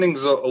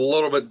Things a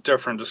little bit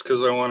different just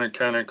because I want to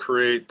kind of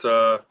create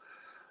a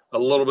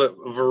little bit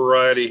of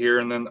variety here.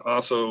 And then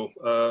also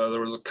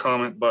there was a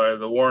comment by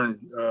the Warren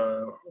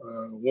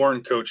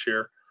coach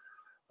here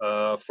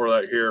for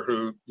that here,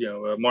 who,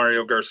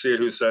 Mario Garcia,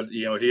 who said,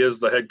 he is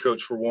the head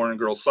coach for Warren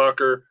girls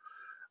soccer.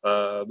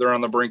 They're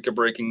on the brink of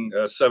breaking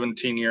a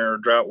 17-year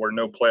drought where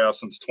no playoffs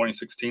since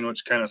 2016,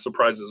 which kind of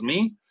surprises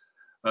me.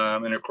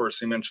 And of course,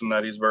 he mentioned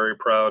that he's very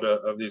proud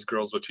of these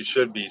girls, which he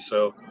should be.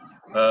 So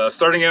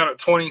starting out at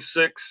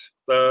 26,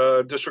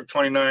 District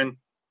 29,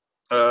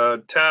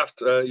 Taft,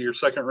 your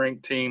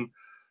second-ranked team,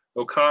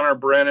 O'Connor,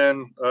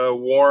 Brennan,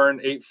 Warren,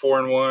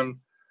 8-4-1,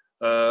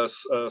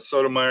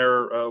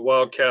 Sotomayor,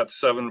 Wildcats,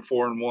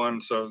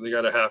 7-4-1. So they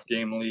got a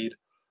half-game lead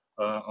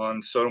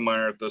on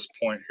Sotomayor at this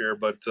point here.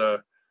 But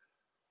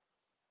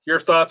your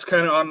thoughts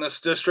kind of on this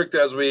district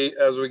as we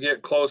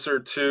get closer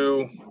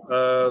to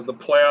the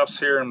playoffs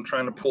here. I'm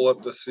trying to pull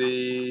up to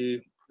see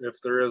if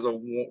there is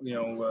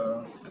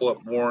pull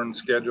up Warren's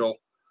schedule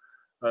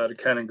to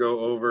kind of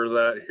go over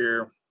that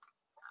here.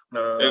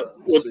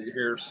 Let's see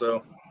here.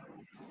 So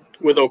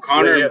with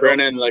O'Connor and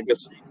Brennan, go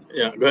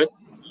ahead.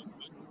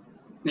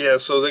 Yeah,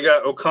 so they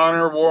got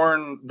O'Connor,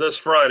 Warren this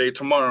Friday,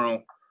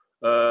 tomorrow.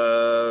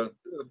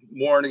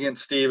 Warren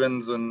against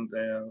Stevens, and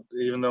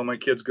even though my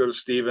kids go to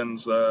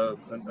Stevens,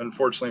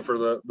 unfortunately for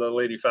the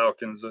Lady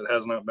Falcons, it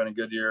has not been a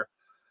good year.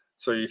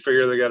 So you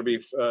figure they got to be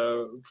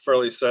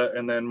fairly set.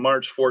 And then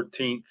March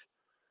 14th,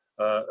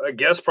 I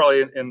guess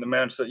probably in the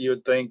match that you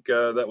would think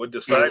that would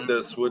decide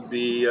this would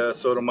be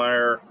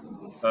Sotomayor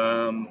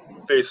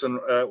facing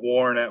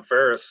Warren at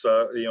Ferris,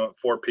 at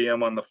 4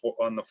 p.m. on the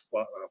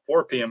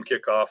 4 p.m.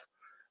 kickoff,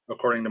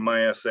 according to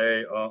my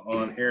essay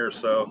on here.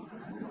 So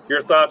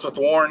your thoughts with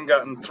Warren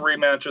gotten 3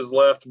 matches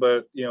left,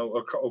 but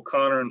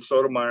O'Connor and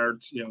Sotomayor,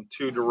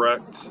 two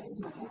direct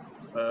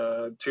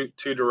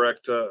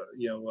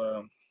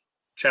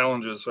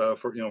challenges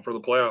for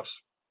the playoffs.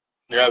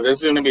 Yeah, this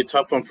is going to be a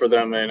tough one for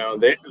them.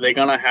 They're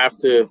going to have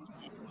to,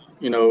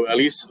 at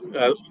least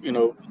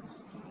the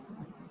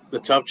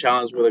tough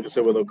challenge with, like I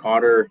said, with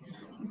O'Connor.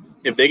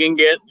 If they can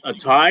get a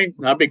tie,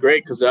 that'd be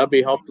great because that'd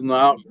be helping them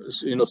out.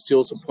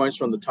 Steal some points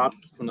from the top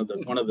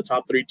one of the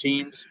top 3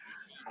 teams,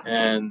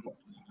 and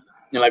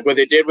like what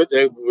they did with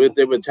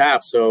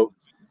Taft. So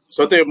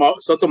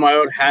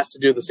Sotomayor has to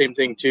do the same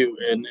thing too.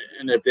 And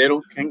if they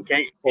can't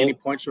get any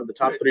points from the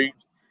top 3.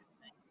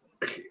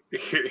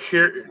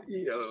 Here,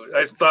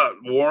 I thought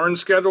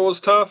Warren's schedule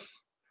was tough.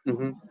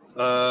 Mm-hmm.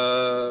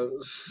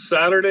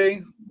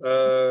 Saturday,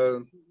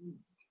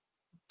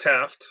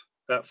 Taft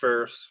at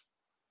Ferris.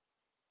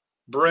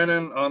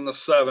 Brennan on the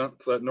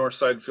 7th at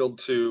Northside Field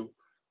 2,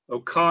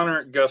 O'Connor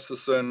at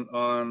Gustafson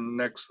on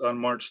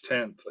March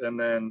 10th, and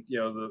then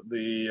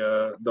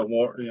the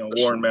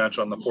Warren match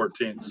on the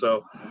 14th.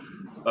 So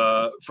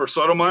for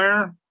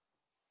Sotomayor,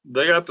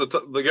 they got the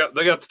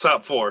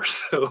top 4.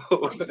 So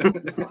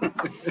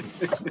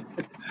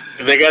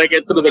they got to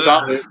get through the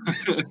gauntlet.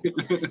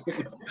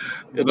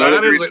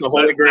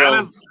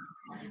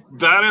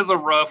 That is a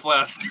rough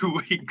last 2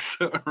 weeks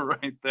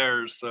right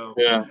there. So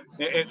yeah,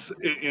 it's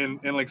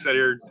and like I said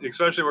here,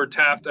 especially where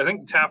Taft. I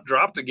think Taft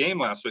dropped a game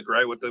last week,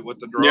 right? With the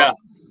draw. Yeah.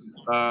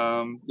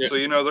 So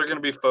they're going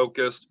to be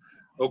focused.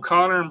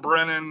 O'Connor and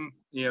Brennan,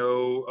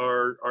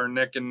 are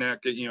neck and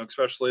neck.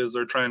 Especially as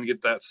they're trying to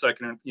get that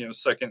second.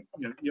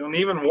 And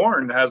even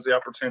Warren has the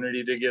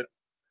opportunity to get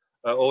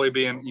only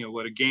being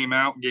a game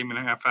and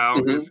a half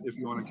out if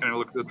you want to kind of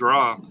look at the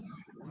draw.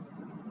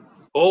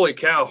 Holy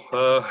cow!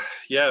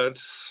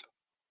 It's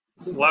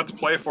a lot to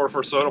play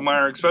for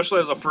Sotomayor, especially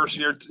as a first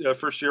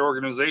year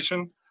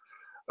organization.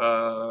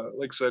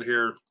 Like I said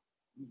here,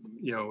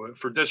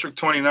 for District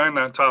 29,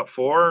 that top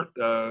 4,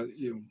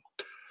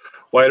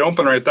 wide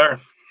open right there.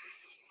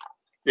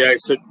 Yeah,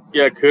 so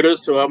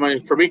kudos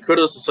to for me,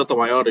 kudos to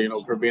Sotomayor,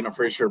 for being a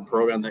first year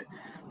program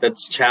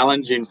that's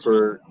challenging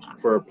for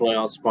a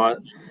playoff spot.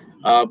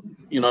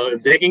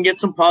 If they can get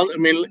some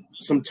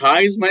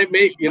ties might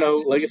make,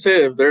 like I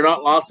said, if they're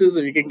not losses,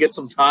 if you can get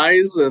some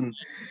ties and,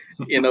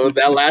 get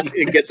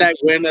that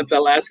win at the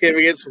last game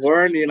against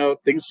Warren,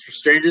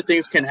 stranger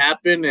things can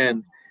happen.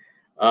 And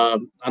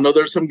I know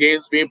there's some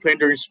games being played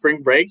during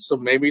spring break, so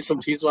maybe some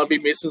teams might be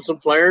missing some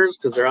players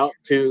because they're out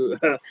to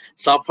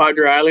South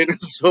Padre Island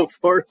and so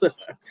forth.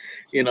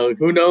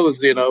 Who knows,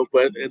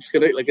 but it's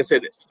going to, like I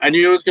said, I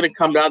knew it was going to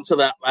come down to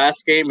that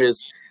last game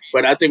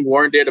but I think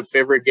Warren did a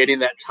favor getting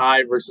that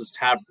tie versus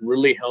Taft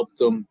really helped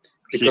them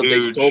because they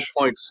stole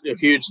points.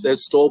 They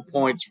stole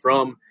points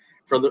from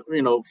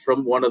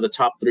one of the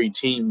top 3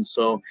 teams.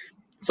 So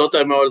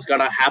Sotomayor is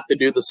gonna have to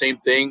do the same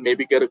thing.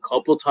 Maybe get a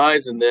couple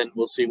ties, and then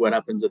we'll see what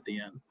happens at the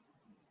end.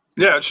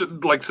 Yeah, it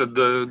should, like I said,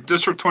 the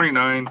District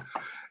 29,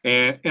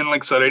 and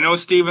like I said, I know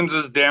Stevens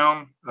is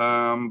down,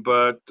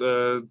 but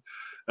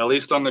at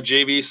least on the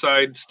JV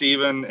side,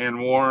 Steven and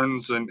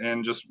Warren's,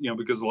 and just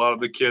because a lot of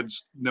the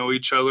kids know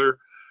each other.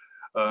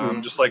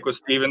 Just like with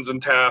Stevens and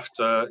Taft,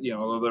 there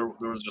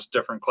was just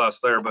different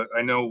class there. But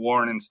I know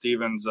Warren and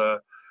Stevens,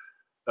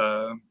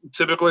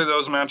 typically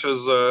those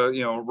matches,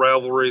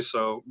 rivalry.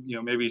 So,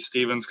 maybe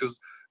Stevens, because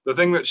the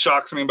thing that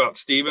shocks me about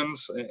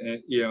Stevens,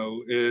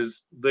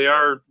 is they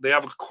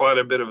have quite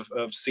a bit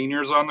of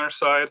seniors on their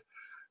side.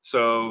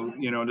 So,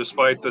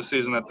 despite the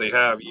season that they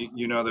have, they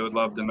would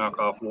love to knock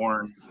off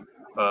Warren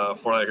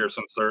for that here,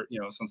 since they're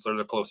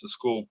the closest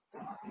school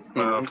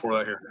for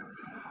that here.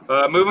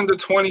 Moving to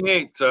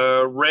 28,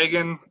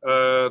 Reagan,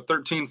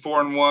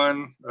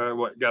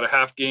 13-4-1, got a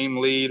half game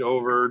lead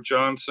over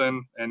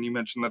Johnson, and you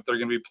mentioned that they're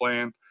going to be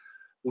playing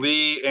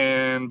Lee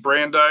and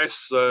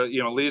Brandeis.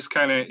 Lee's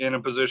kind of in a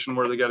position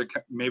where they got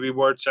to maybe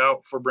watch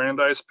out for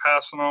Brandeis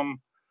passing them.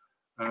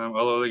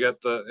 Although they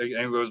got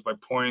and goes by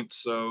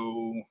points,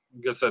 so I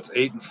guess that's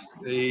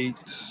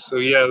 8-8. So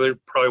yeah, they're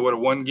probably a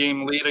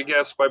 1-game lead, I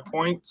guess, by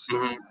points,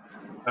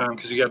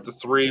 because you got the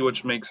 3,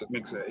 which makes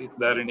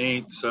that an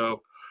 8.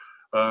 So,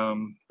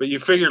 but you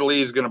figure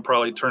Lee's going to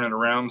probably turn it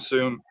around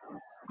soon.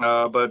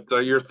 But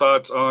your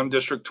thoughts on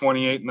District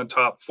 28 in the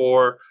top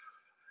 4?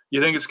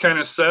 You think it's kind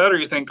of set, or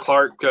you think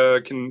Clark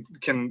can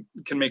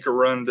make a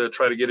run to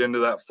try to get into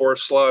that 4th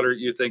slot, or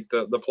you think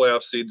the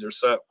playoff seeds are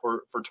set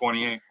for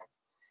 28?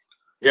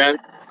 Yeah,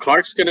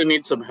 Clark's going to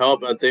need some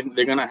help. I think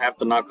they're going to have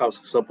to knock off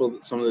some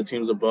of the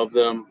teams above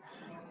them,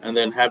 and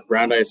then have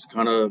Brandeis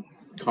kind of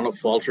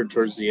falter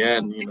towards the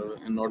end,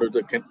 in order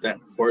to get that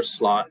 4th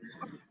slot.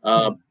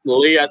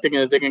 Lee, I think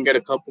if they can get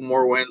a couple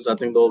more wins, I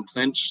think they'll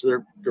clinch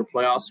their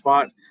playoff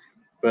spot.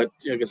 But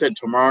like I said,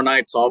 tomorrow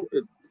night it's all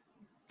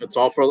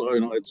for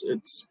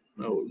it's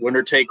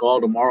winner take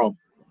all tomorrow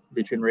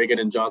between Reagan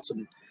and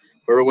Johnson.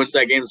 Whoever wins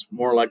that game is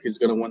more likely he's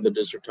going to win the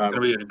district title.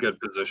 Going to be in a good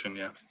position,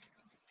 yeah.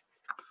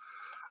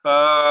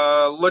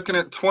 Looking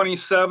at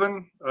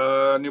 27,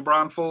 New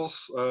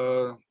Braunfels.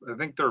 I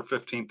think they're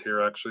 15th here.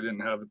 Actually,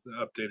 didn't have it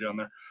updated on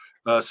there.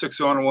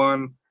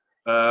 6-1.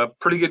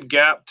 Pretty good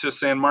gap to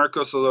San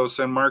Marcos, although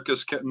San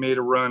Marcos made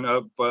a run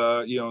up.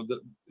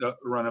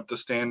 Run up the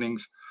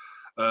standings.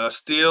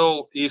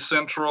 Steele, East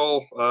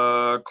Central,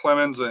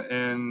 Clemens,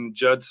 and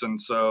Judson.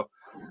 So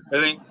I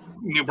think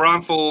New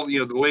Braunfels,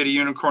 the Lady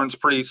Unicorns,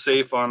 pretty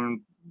safe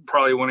on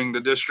probably winning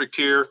the district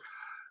here.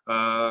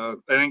 I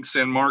think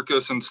San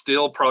Marcos and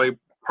Steele probably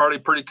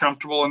pretty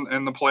comfortable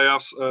in the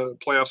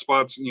playoff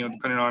spots.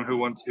 Depending on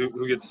who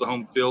gets the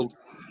home field.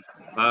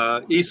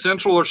 East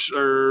Central or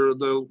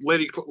the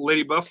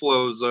Lady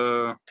Buffaloes,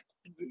 or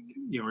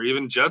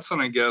even Judson,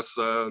 I guess.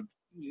 Who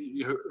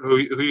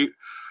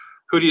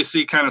do you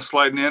see kind of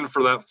sliding in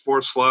for that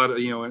 4th slot?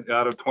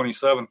 Out of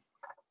 27.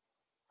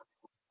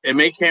 It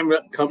may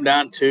come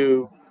down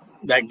to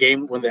that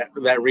game when that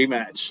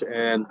rematch,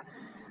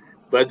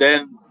 but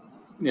then.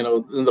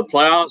 In the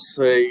playoffs,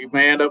 you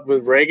may end up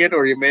with Reagan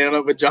or you may end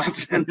up with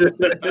Johnson. So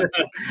it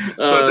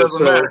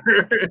doesn't matter.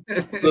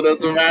 So it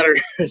doesn't matter.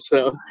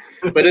 So,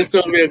 but it's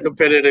still be a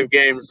competitive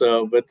game.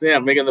 So, but yeah,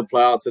 making the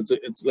playoffs, it's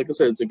like I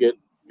said,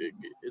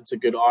 it's a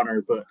good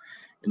honor. But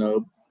I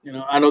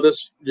know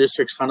this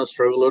district's kind of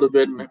struggled a little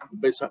bit.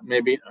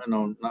 Maybe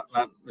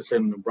not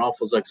saying New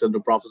Braunfels. Like I said, New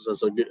Braunfels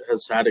has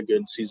had a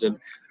good season.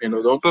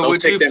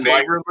 Don't take them.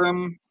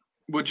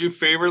 Would you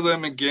favor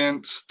them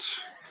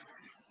against?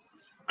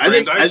 I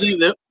think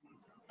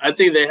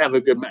they have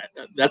a good match.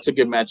 That's a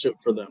good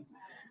matchup for them.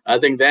 I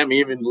think them,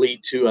 even Lee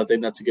too. I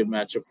think that's a good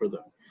matchup for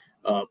them.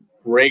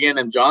 Reagan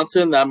and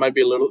Johnson, that might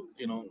be a little,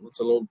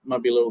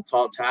 might be a little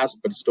tall task,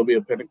 but still be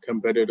a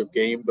competitive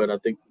game. But I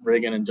think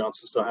Reagan and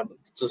Johnson still have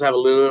a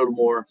little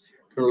more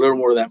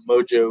of that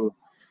mojo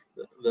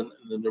than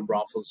the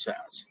Braunfels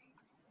has.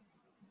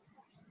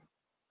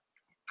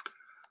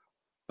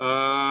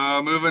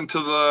 Moving to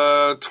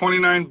the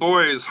 29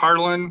 boys,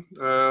 Harlan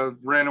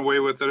ran away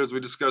with it, as we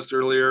discussed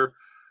earlier.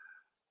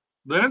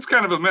 Then it's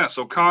kind of a mess.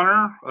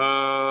 O'Connor,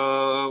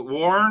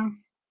 Warren,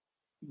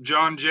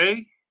 John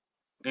Jay,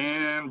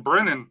 and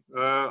Brennan,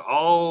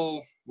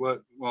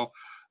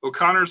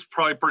 O'Connor's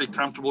probably pretty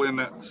comfortably in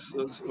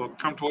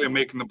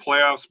making the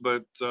playoffs,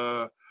 but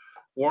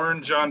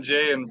Warren, John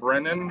Jay, and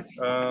Brennan,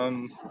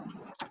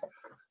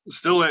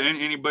 still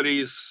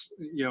anybody's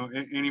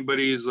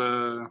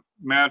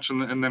match,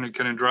 and then it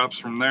kind of drops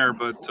from there.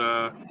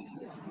 But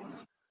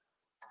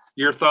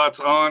your thoughts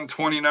on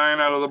 29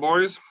 out of the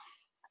boys?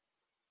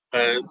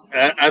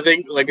 I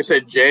think, like I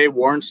said, Jay,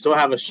 Warren still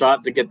have a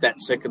shot to get that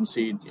 2nd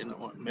seed.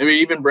 Maybe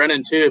even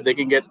Brennan too, if they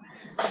can get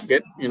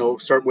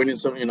start winning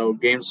some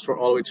games for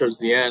all the way towards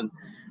the end.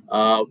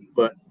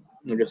 But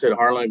like I said,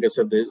 Harlan, like I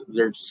said,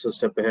 they're just a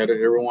step ahead of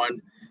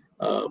everyone.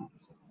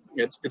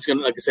 It's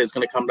gonna, like I said, it's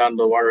gonna come down to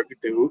the wire.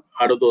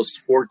 Out of those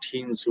 4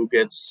 teams, who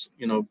gets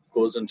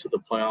goes into the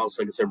playoffs.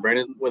 Like I said,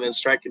 Brandon within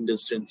striking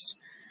distance,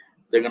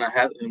 they're gonna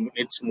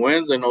need some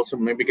wins and also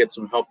maybe get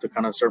some help to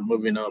kind of start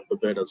moving up a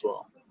bit as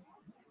well.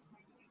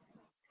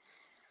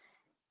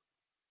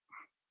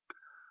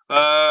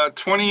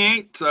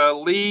 28,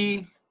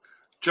 Lee,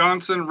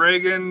 Johnson,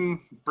 Reagan,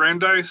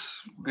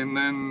 Brandeis, and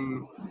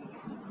then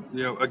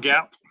a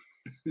gap.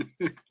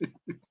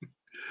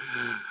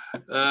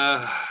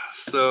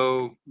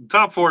 So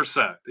top 4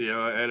 set.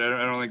 I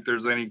don't think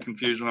there's any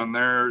confusion on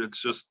there.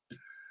 It's just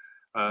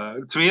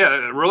to me,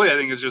 really, I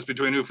think it's just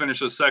between who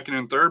finishes 2nd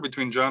and 3rd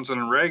between Johnson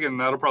and Reagan.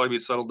 That'll probably be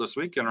settled this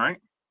weekend,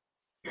 right?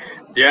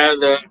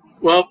 Yeah.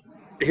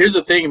 Here's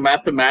the thing.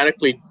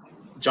 Mathematically,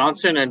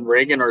 Johnson and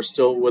Reagan are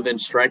still within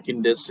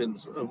striking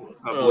distance of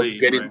Lee,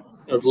 getting right?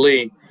 of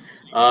Lee.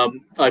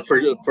 Like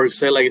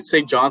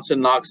say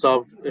Johnson knocks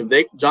off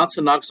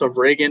Johnson knocks off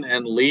Reagan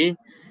and Lee,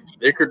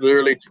 they could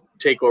literally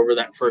take over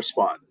that first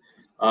spot.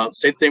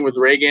 Same thing with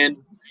Reagan.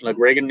 Like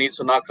Reagan needs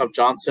to knock off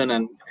Johnson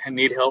and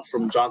need help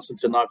from Johnson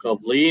to knock off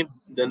Lee.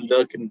 Then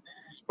they can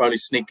probably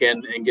sneak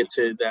in and get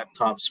to that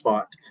top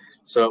spot.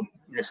 So,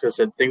 like I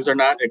said, things are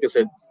not. Like I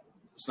said,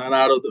 it's not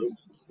out of the.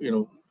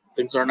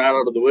 Things are not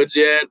out of the woods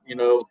yet.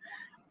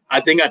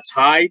 I think a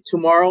tie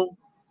tomorrow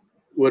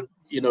would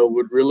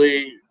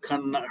really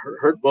kind of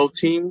hurt both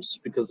teams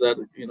because that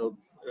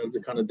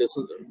the kind of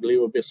distance I believe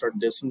will be start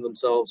distancing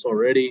themselves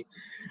already.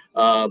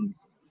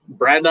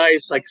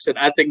 Brandeis, like I said,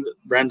 I think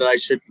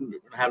Brandeis should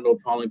have no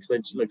problem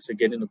clinching, like I said,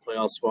 getting the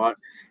playoff spot,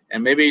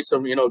 and maybe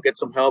get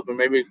some help and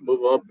maybe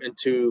move up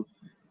into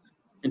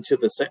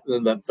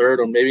the third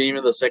or maybe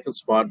even the second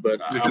spot.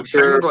 But I'm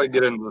sure technically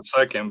get into the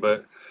second,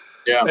 but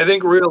yeah, I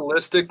think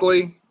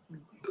realistically,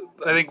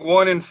 I think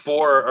 1 and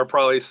 4 are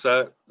probably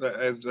set.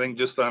 I think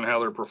just on how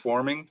they're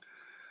performing,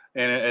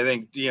 and I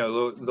think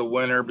the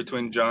winner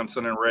between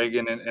Johnson and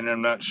Reagan, and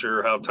I'm not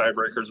sure how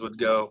tiebreakers would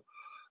go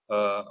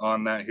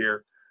on that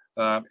here.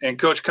 And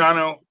Coach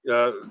Cano,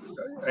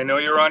 I know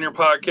you're on your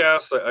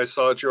podcast. I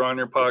saw that you're on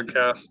your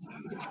podcast.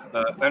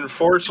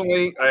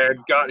 Unfortunately, I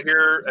had got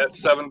here at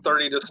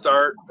 7:30 to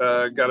start.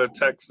 Got a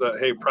text that,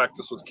 hey,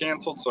 practice was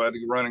canceled, so I had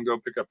to run and go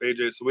pick up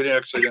AJ. So we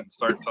didn't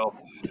start until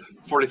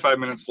 45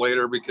 minutes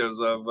later because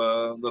of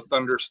the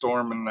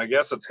thunderstorm, and I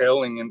guess it's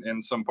hailing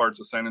in some parts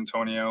of San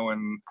Antonio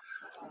and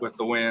with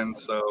the wind.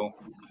 So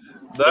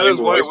that is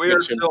why we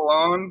are still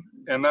on,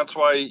 and that's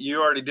why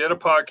you already did a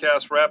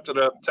podcast, wrapped it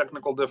up,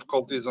 technical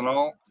difficulties and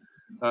all.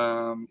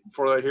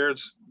 For that here,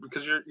 it's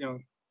because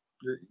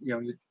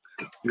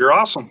you're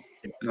awesome.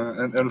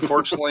 And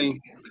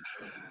unfortunately,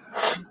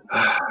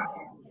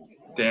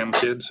 damn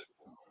kids.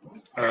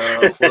 For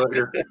that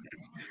here.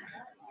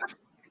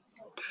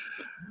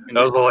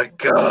 I was like,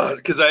 God,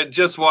 because I had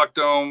just walked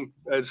home,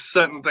 I was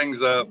setting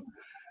things up,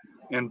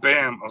 and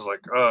bam, I was like,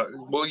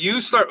 well, you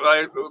start,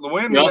 the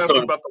wind, you asked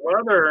about the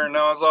weather, and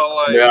I was all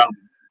like, yeah.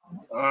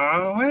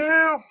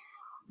 Well,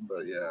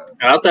 but yeah.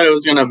 And I thought it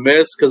was going to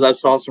miss because I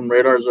saw some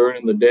radars early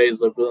in the day,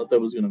 so I thought it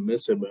was going to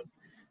miss it, but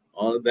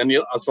then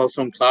I saw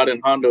some cloud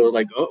in Honda,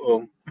 like,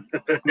 uh-oh.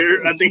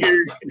 I think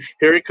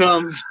here it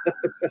comes.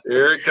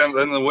 Here it comes.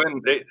 And the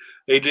wind.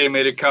 AJ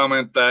made a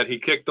comment that he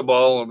kicked the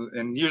ball,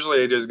 and usually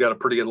AJ's got a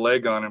pretty good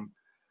leg on him.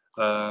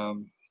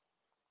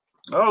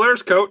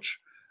 There's Coach.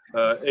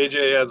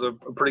 AJ has a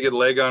pretty good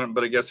leg on him,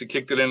 but I guess he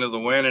kicked it into the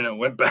wind, and it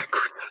went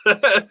backward.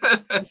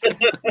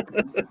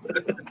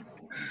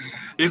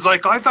 He's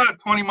like, I thought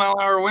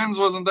 20-mile-an-hour winds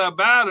wasn't that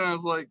bad. And I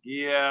was like,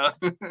 yeah.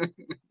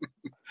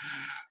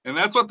 And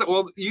that's what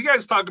you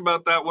guys talk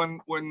about that when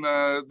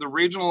the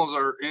regionals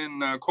are in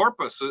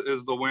Corpus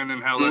is the wind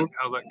and how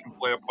that can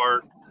play a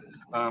part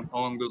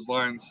along those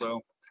lines.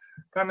 So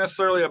not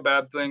necessarily a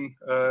bad thing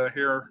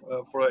here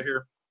for that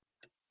here.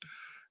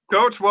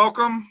 Coach,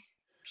 welcome.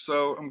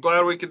 So I'm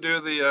glad we could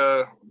do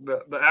the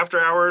after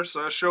hours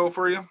show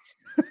for you.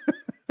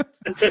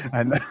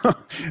 I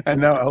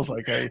know. I was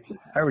like, I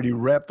already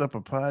wrapped up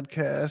a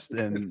podcast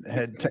and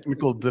had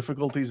technical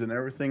difficulties and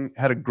everything.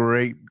 Had a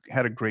great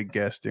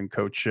guest in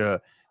Coach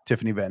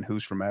Tiffany Van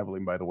Hoos from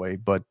Abilene, by the way.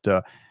 But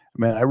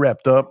man, I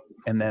wrapped up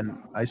and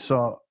then I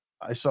saw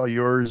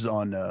yours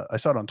on I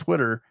saw it on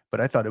Twitter,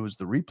 but I thought it was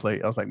the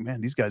replay. I was like,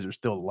 man, these guys are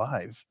still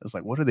live. I was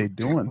like, what are they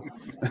doing?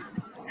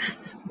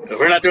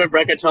 We're not doing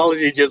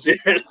bracketology just yet.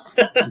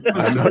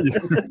 I know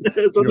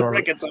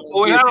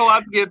well, we had a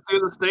lot to get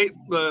through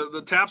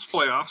the TAPS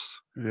playoffs.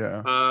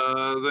 Yeah.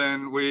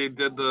 Then we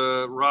did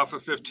the Rafa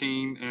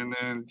 15, and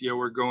then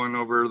we're going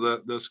over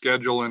the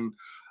schedule. And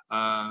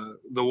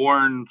the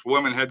Warren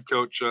women head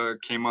coach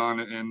came on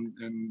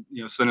and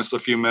sent us a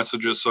few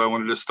messages. So I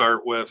wanted to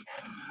start with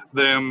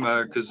them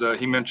because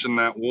he mentioned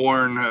that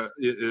Warren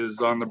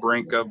is on the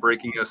brink of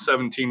breaking a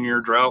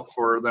 17-year drought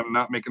for them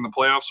not making the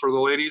playoffs for the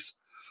ladies.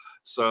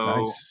 So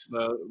nice.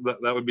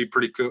 That would be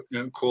pretty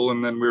cool.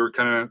 And then we were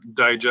kind of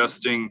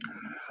digesting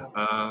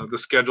the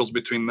schedules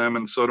between them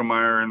and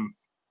Sotomayor. And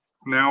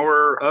now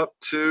we're up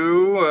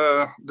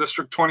to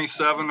District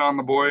 27 on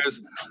the boys.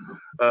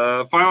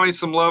 Finally,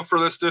 some love for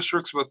this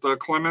district with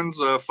Clemens,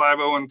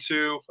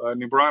 5-0-2.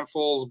 New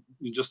Braunfels,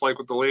 just like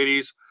with the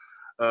ladies,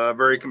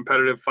 very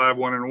competitive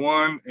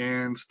 5-1-1.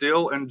 And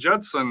Steele and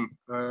Judson,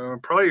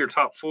 probably your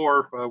top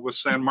four with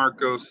San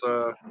Marcos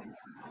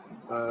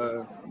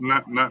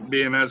not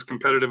being as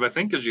competitive, I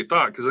think, as you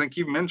thought, because I think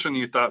you mentioned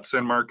you thought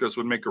San Marcos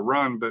would make a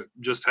run, but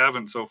just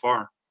haven't so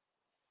far.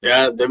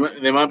 Yeah, they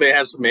might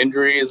have some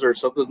injuries or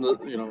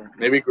something,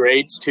 maybe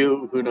grades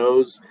too. Who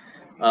knows?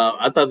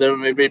 I thought they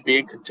would maybe be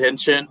in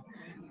contention,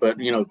 but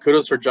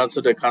kudos for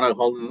Johnson to kind of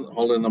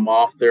holding them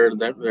off there.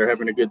 They're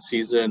having a good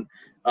season.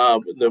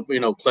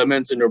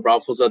 Clemens and New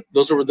Braunfels,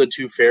 those were the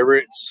two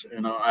favorites.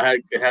 I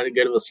had to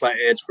give a slight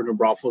edge for New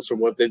Braunfels for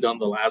what they've done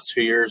the last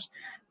 2 years.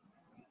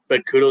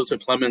 But kudos to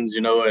Clemens,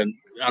 and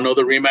I know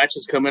the rematch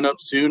is coming up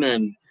soon,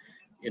 and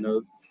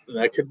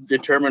that could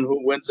determine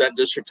who wins that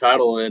district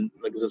title. And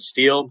like I said,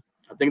 Steele,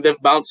 I think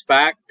they've bounced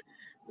back.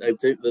 I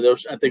think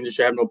they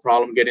should have no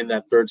problem getting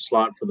that third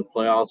slot for the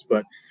playoffs.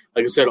 But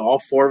like I said, all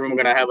four of them are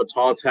going to have a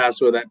tall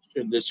task with that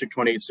District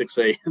 28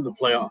 6A in the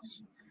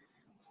playoffs.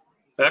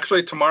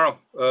 Actually, tomorrow,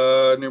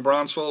 New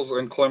Braunfels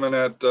and Clement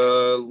at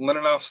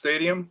Linenoff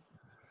Stadium.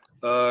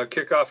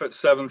 Kickoff at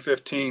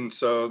 7:15,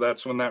 so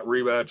that's when that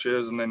rematch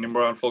is, and then New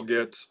Braunfels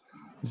gets.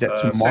 Is that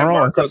tomorrow?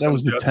 I thought that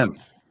was the 10th.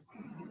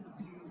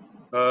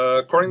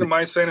 According to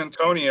my San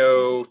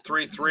Antonio,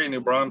 3-3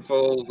 New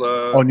Braunfels.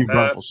 New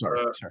Braunfels.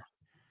 Sorry.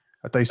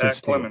 I thought you said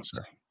Steele.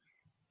 Sorry.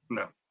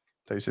 No. I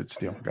thought you said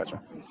Steele.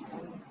 Gotcha.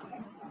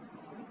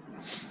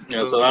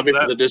 Yeah, so that'll be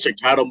for the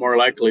district title more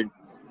likely.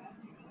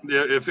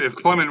 Yeah, if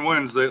Clement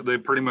wins, they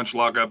pretty much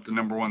lock up the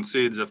number one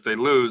seeds. If they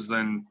lose,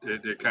 then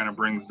it kind of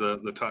brings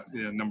the top,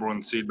 number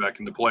one seed back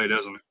into play,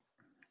 doesn't it?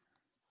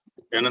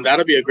 And then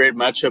that'll be a great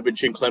matchup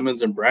between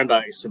Clemens and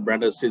Brandeis. And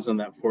Brandeis is in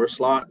that 4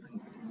 slot.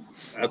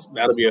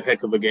 That'll be a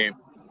heck of a game.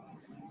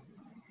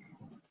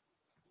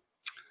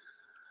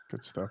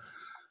 Good stuff.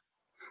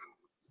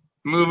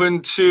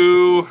 Moving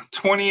to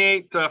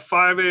 28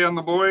 5A on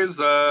the boys,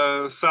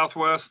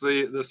 Southwest,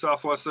 the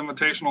Southwest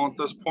Invitational at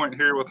this point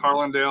here with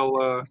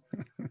Harlandale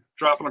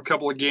dropping a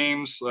couple of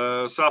games.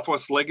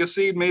 Southwest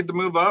Legacy made the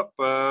move up,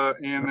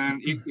 and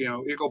then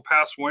Eagle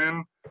Pass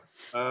win,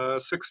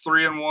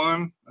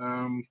 6-3-1.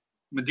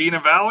 Medina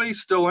Valley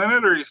still in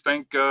it, or you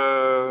think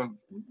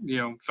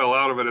fell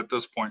out of it at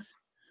this point?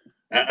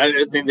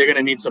 I think they're going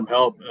to need some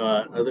help.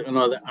 I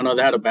know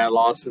they had a bad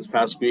loss this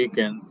past week,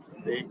 and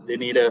they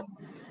need to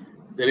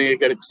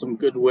get some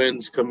good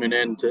wins coming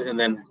in, and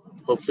then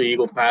hopefully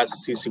Eagle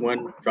Pass, CC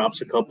Win drops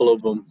a couple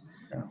of them.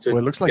 Well,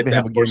 it looks like they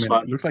have a game.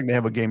 It looks like they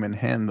have a game in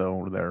hand though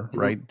over there,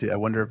 right? I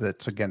wonder if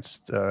that's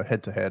against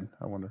head to head.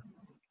 I wonder.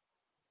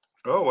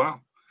 Oh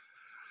wow.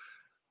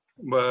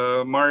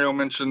 Mario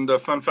mentioned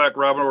fun fact.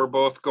 Robin were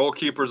both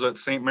goalkeepers at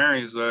St.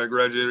 Mary's.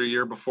 Graduated a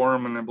year before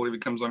him, and I believe he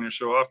comes on your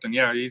show often.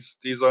 Yeah,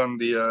 he's on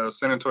the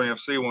San Antonio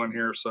FC one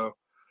here, so.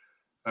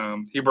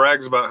 He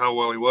brags about how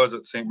well he was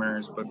at St.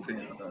 Mary's, but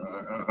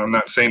I'm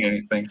not saying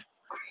anything.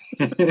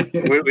 we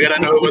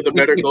gotta know what the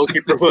better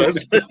goalkeeper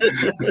was.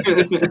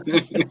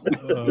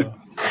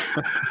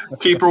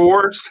 Keeper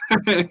Wars.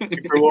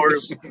 Keeper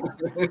Wars.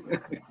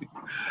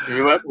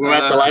 We went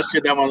the last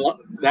year. That one.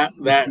 That.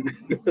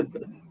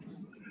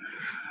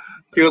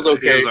 He was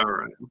okay. He was all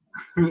right.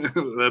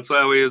 That's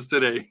how he is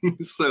today.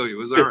 So he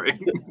was all right.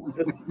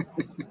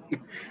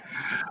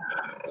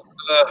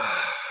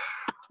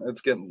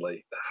 It's getting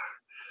late.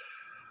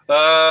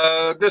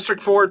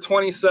 District 4,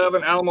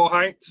 27, Alamo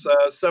Heights,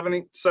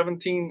 17-2,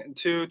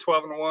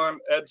 12-1,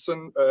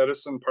 Edison,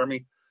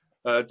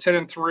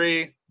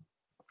 10-3,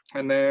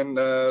 and then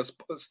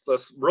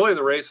really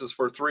the race is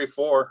for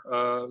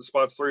 3-4,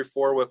 spots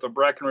 3-4 with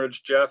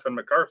Brackenridge, Jeff, and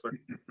MacArthur.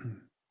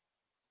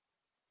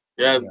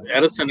 Yeah,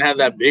 Edison had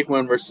that big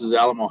one versus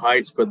Alamo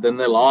Heights, but then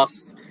they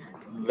lost.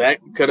 That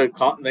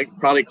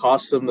probably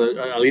cost them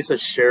at least a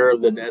share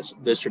of the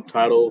district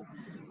title.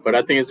 But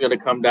I think it's going to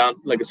come down.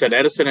 Like I said,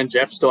 Edison and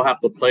Jeff still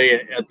have to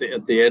play at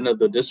the end of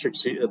the district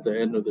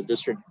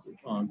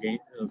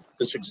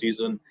district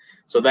season.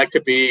 So that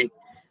could be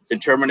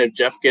determined if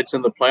Jeff gets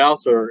in the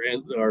playoffs or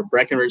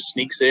Breckenridge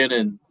sneaks in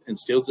and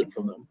steals it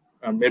from them.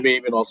 Maybe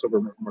even also for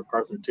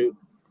MacArthur too.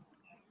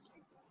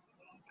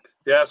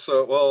 Yeah.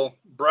 So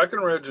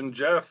Breckenridge and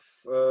Jeff.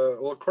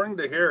 According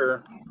to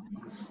here,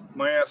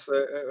 my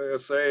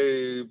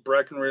SA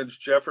Breckenridge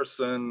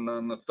Jefferson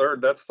on the 3rd.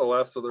 That's the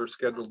last of their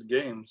scheduled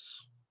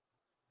games.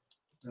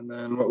 And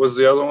then what was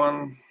the other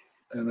one?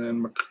 And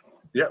then,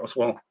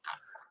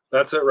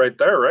 that's it right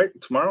there, right?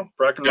 Tomorrow,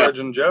 Breckenridge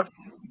and Jeff?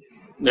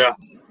 Yeah.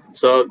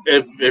 So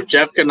if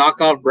Jeff can knock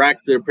off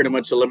Brack, they pretty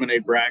much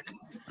eliminate Brack.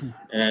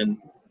 And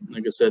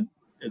like I said,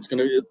 I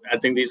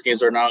think these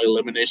games are now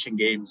elimination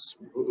games.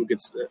 Who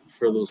gets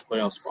for those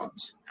playoff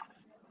spots?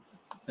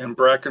 And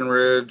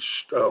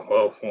Breckenridge,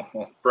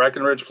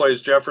 Breckenridge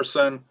plays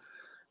Jefferson,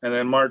 and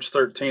then March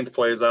 13th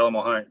plays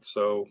Alamo Heights.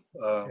 So,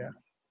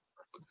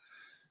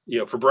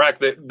 for Brack,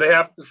 they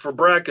have for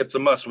Brack, it's a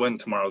must-win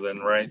tomorrow. Then,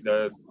 right?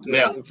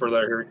 For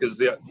that here,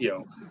 because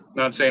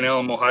not saying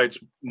Alamo Heights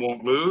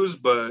won't lose,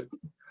 but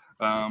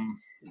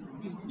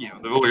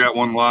they've only got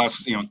one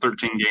loss.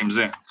 13 games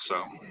in.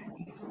 So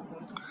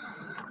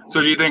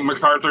do you think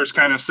MacArthur's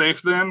kind of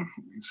safe then?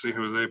 Let's see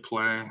who they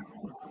play.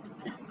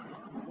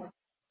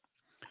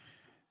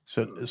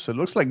 So it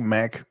looks like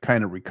Mac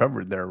kind of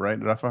recovered there,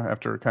 right, Rafa,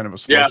 after kind of a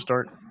slow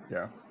start?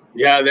 Yeah.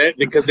 Yeah,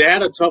 because they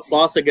had a tough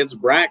loss against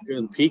Brack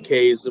and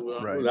PKs.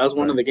 That was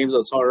one of the games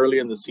I saw early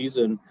in the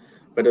season.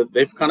 But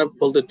they've kind of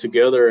pulled it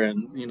together,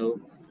 and,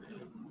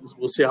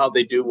 we'll see how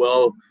they do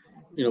well,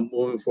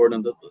 moving forward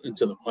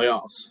into the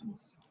playoffs.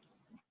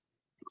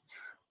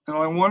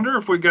 Now, I wonder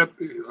if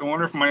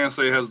my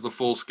SA has the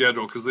full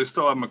schedule, because they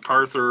still have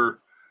MacArthur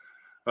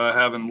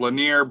having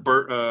Lanier,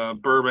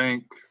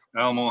 Burbank,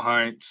 Alamo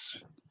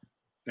Heights,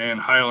 and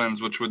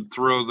Highlands, which would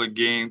throw the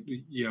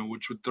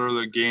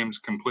games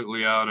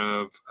completely out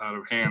of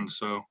hand.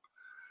 So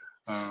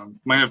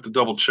might have to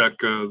double check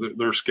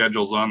their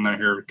schedules on that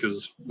here,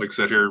 because like I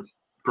said here,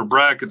 for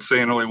Brack, it's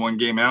saying only one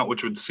game out,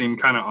 which would seem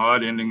kind of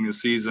odd ending the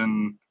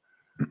season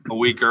a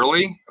week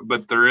early,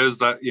 but there is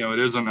that, it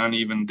is an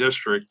uneven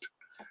district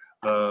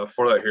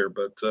for that here.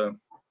 But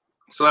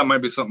so that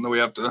might be something that we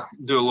have to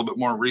do a little bit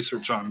more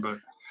research on. But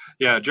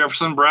yeah,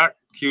 Jefferson Brack,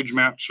 huge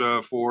match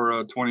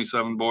for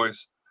 27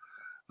 boys.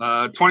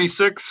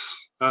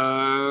 26,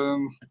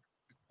 one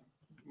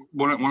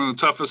of the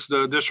toughest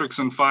districts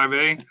in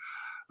 5A.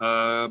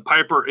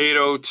 Piper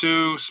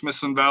 802,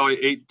 Smithson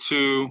Valley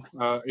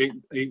 8-2,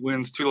 8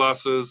 wins, 2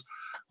 losses.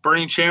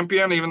 Bernie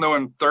Champion, even though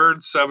in third,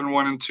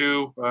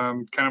 7-1-2,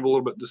 kind of a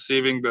little bit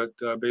deceiving, but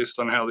based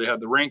on how they had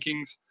the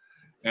rankings.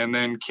 And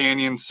then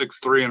Canyon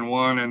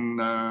 6-3-1, and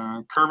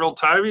Kerrville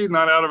Tybee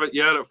not out of it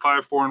yet at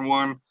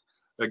 5-4-1,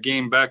 a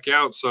game back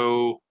out.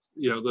 So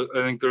I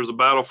think there's a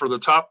battle for the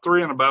top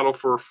 3 and a battle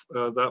for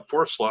that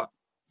 4th slot.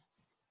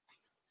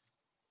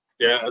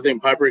 Yeah, I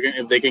think Piper,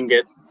 if they can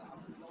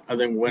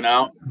win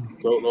out,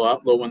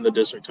 they'll win the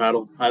district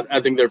title. I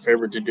think they're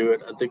favored to do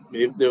it. I think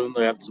they'll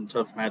have some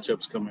tough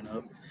matchups coming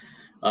up.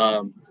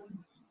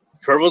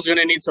 Kerrville's going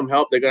to need some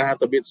help. They're going to have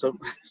to beat some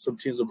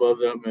teams above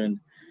them and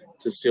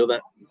to steal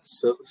that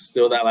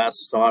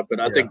last spot. But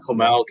I think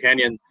Comal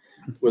Canyon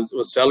with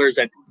Sellers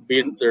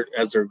being there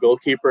as their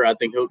goalkeeper, I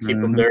think he'll keep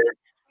them there,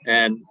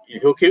 and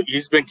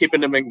he's been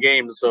keeping them in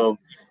games. So.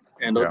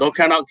 And don't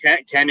count out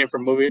Canyon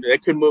from moving. They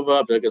could move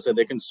up. Like I said,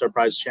 they can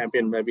surprise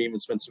Champion, maybe even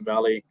Spencer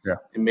Valley,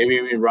 and maybe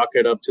even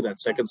rocket up to that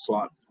 2nd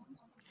slot.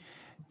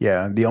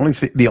 Yeah, the only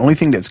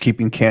thing that's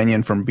keeping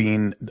Canyon from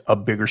being a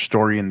bigger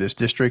story in this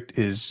district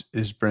is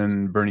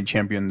been Bernie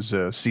Champion's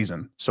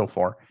season so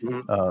far.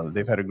 Mm-hmm.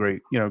 They've had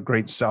a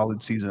great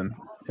solid season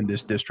in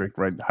this district,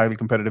 right? Highly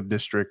competitive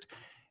district.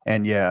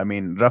 And yeah, I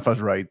mean,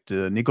 Rafa's right.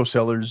 Nico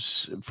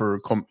Sellers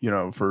for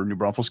New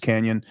Braunfels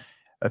Canyon,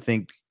 I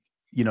think.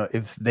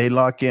 If they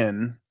lock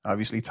in,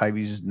 obviously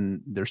Tybee's,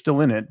 they're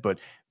still in it, but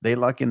they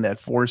lock in that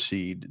 4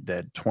 seed,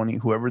 that 20,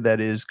 whoever that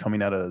is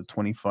coming out of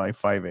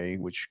 25 5A,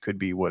 which could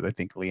be what I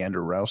think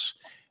Leander Rouse.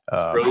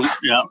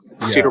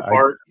 Cedar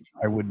Park.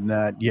 I would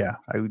not. Yeah,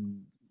 I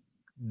would.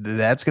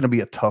 That's going to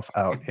be a tough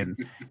out in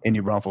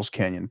New Braunfels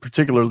Canyon,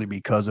 particularly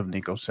because of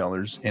Nico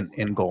Sellers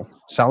in goal.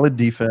 Solid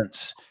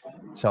defense,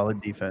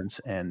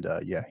 and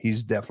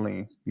he's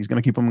going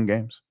to keep them in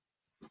games.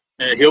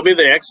 He'll be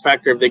the X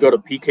factor if they go to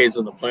PKs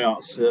in the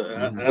playoffs.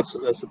 That's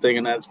the thing,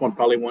 and that's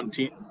probably one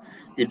team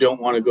you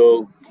don't want to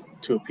go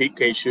to a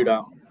PK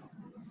shootout,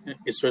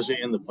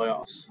 especially in the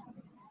playoffs.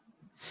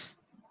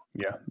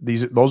 Yeah,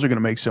 those are going to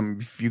make some.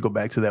 If you go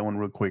back to that one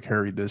real quick,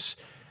 Harry, these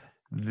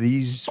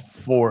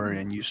 4,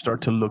 and you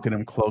start to look at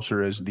them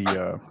closer as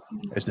the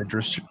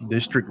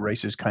district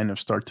races kind of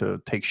start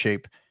to take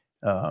shape.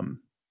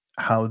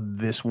 How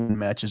this one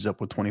matches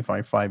up with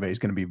 25 5A is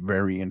going to be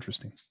very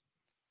interesting.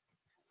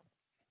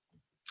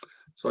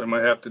 So I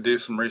might have to do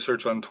some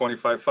research on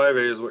 25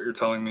 5A is what you're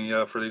telling me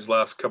for these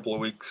last couple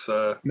of weeks.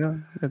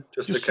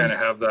 Just to kind of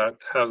have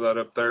that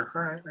up there.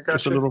 All right, I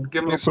got you.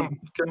 Give me some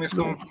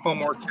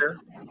homework here.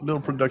 Little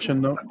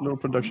production note.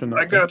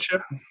 I got you.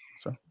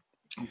 So.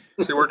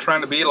 See, we're trying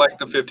to be like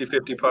the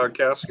 50/50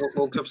 podcast.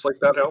 Little tips like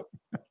that help.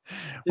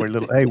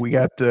 Hey, we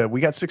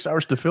got 6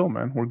 hours to fill,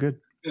 man. We're good.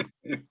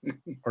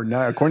 Or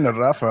 9, according to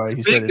Rafa,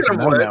 he said it's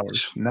 9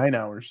 hours. 9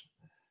 hours.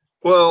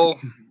 Well.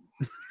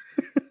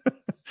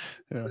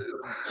 Yeah.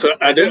 So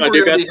I do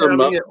got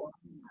some in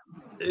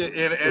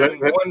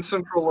one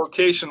central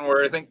location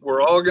where I think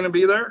we're all going to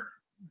be there.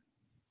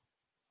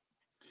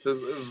 I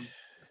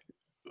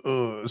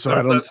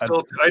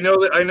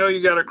know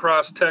you got to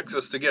cross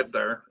Texas to get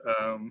there.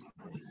 From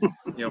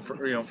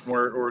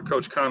where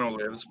Coach Cano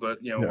lives, but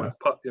with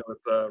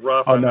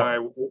Rafa and I,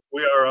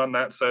 we are on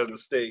that side of the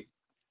state.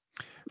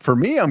 For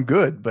me, I'm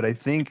good, but I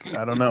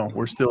don't know.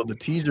 We're still, the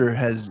teaser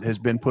has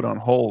been put on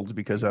hold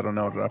because I don't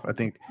know, Rafa. I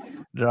think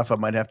Rafa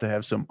might have to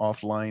have some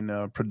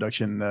offline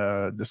production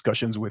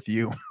discussions with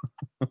you.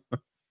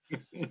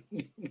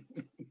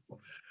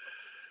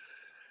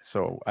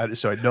 So I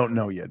don't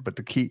know yet, but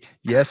the key,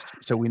 yes.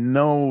 So we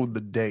know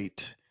the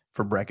date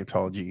for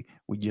bracketology.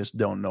 We just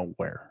don't know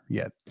where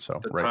yet. So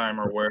the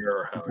time or where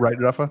or how. Right,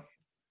 Rafa?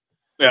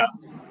 Yeah,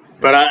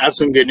 but I have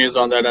some good news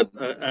on that.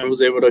 I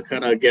was able to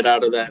kind of get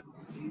out of that.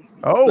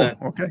 Oh,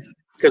 okay.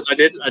 Because I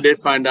did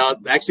find out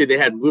actually they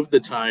had moved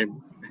the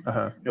time.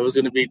 It was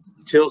going to be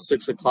till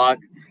 6 o'clock.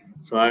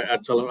 So I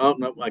told them, oh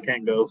no, I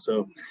can't go.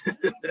 So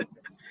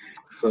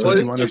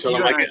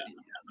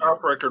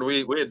off record,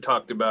 we had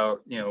talked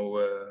about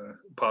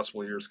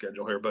possibly your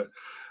schedule here, but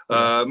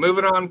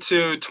moving on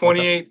to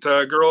 28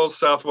 girls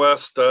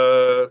Southwest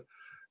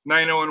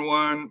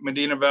 9-0-1,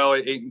 Medina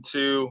Valley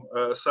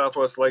 8-2,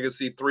 Southwest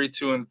Legacy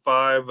 3-2-5,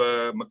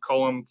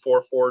 McCullum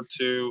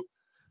 4-4-2.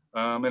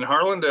 In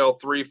Harlandale,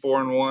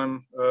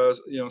 3-4-1,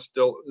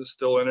 still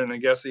in it. And I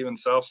guess even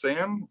South Side,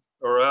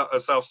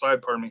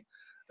 pardon me.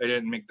 I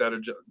didn't make that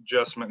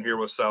adjustment here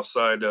with South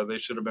Side. They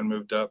should have been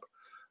moved up.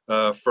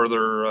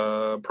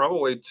 further,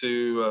 probably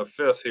to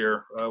fifth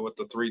here with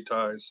the 3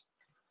 ties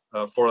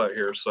for that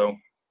here. So,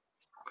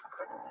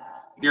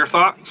 your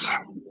thoughts?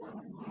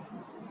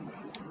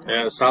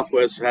 Yeah,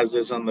 Southwest has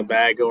this on the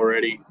bag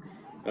already.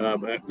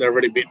 But they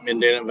already beat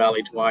Medina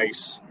Valley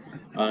twice.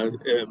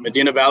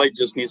 Medina Valley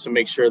just needs to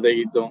make sure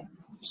they don't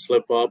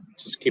slip up.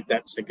 Just keep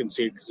that second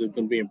seed because it's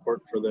going to be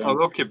important for them. Oh,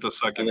 they'll keep the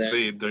second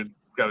seed. They've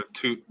got a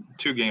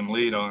two game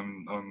lead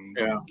on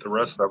the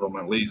rest of them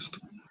at least.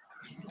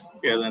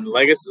 Yeah, then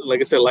Legacy, like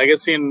I said,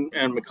 Legacy and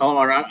McCollum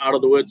are not out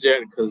of the woods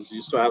yet because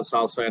you still have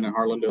Southside and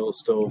Harlandale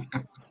still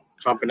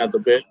chomping at the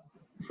bit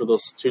for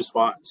those 2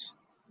 spots.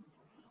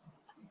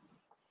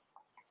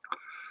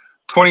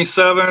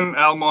 27,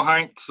 Alamo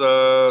Heights,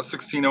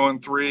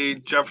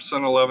 16-0-3,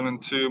 Jefferson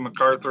 11-2,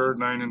 MacArthur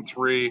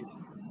 9-3,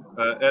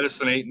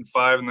 Edison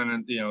 8-5, and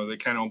then they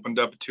kind of opened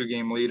up a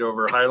 2-game lead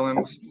over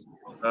Highlands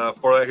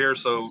for that here.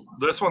 So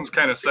this one's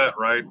kind of set,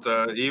 right?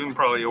 Even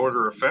probably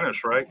order of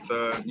finish, right?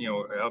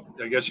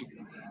 I guess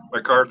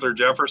MacArthur,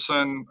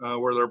 Jefferson,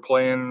 where they're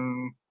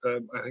playing.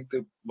 I think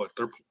they're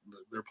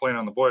playing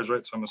on the boys,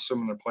 right? So I'm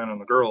assuming they're playing on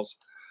the girls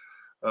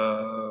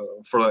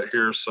for that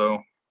here.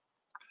 So.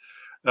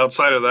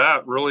 Outside of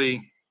that,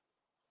 really,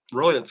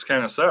 it's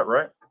kind of set,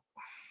 right?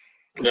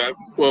 Yeah.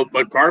 Well,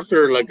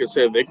 MacArthur, like I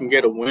said, they can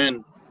get a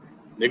win.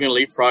 They can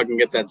leapfrog and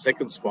get that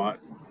second spot.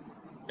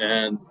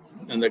 And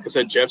like I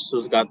said,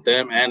 Jefferson's got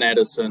them and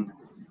Edison.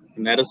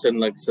 And Edison,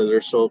 like I said, they're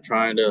still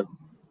trying to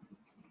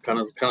kind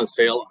of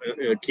sail,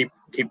 keep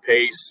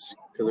pace.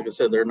 Because like I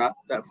said, they're not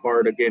that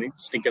far to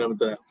sneaking up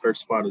to that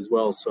first spot as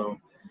well. So,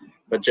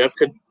 but Jeff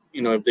could,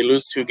 if they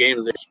lose 2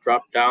 games, they just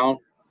drop down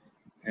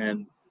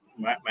and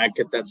Mac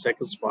get that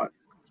second spot,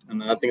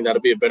 and I think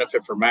that'll be a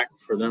benefit for Mac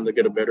for them to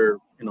get a better,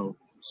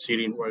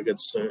 seeding where it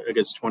gets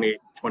 28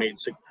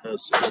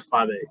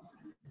 5A.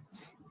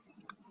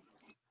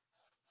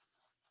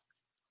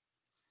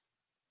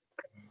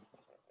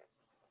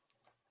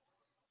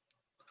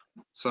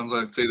 Sounds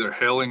like it's either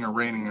hailing or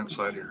raining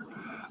outside here.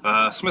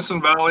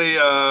 Smithson Valley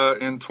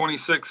in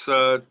 26,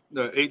 18-0,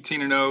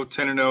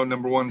 10-0,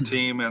 number 1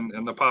 team,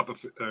 and the Papa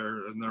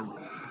and the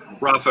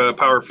Rafa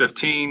Power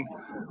 15.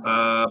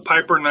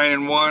 Piper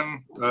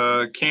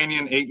 9-1,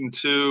 Canyon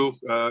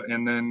 8-2,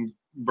 and then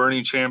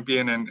Bernie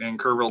Champion and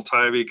Kerrville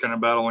Tivy kind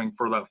of battling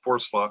for that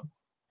 4th slot.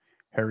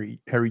 Harry,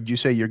 did you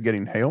say you're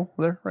getting hail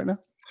there right now?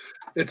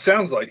 It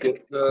sounds like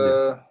it.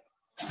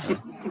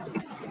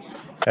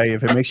 Hey,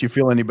 if it makes you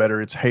feel any better,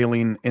 it's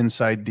hailing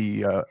inside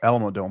the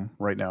Alamo Dome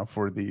right now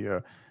for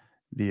the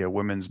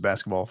women's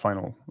basketball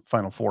final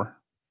 4.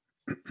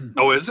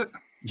 Oh, is it?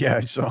 Yeah,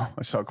 I saw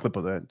a clip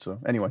of that. So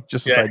anyway,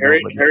 just a yeah, side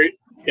Harry, note, Harry,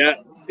 yeah.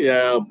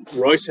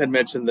 Royce had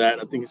mentioned that.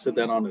 I think he said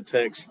that on the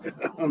text.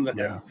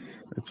 Yeah,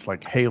 it's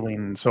like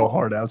hailing so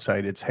hard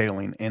outside. It's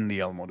hailing in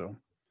the Alamo Dome.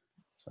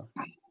 So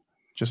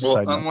just a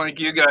side note. Unlike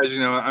you guys,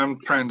 I'm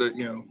trying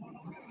to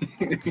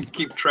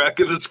keep track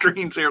of the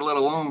screens here, let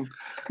alone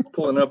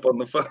pulling up on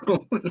the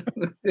phone.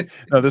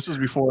 No, this was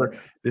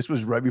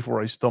right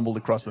before I stumbled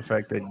across the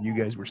fact that you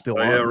guys were still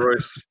on. Yeah,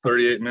 Royce,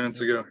 38 minutes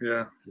ago.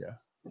 Yeah.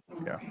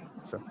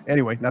 So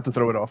anyway, not to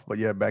throw it off, but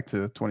yeah, back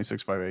to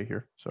 26-5A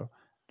here. So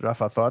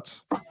Rafa,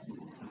 thoughts?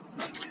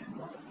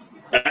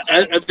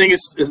 I think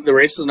it's the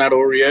race is not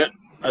over yet.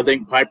 I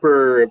think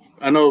Piper,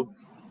 I know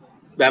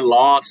that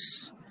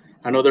loss,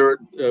 I know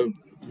the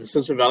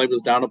Simpson Valley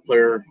was down a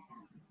player,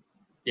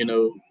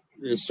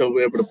 they're still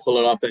able to pull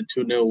it off that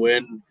 2-0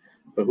 win.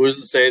 But who's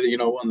to say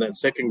that, on that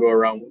second go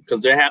around,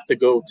 because they have to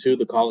go to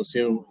the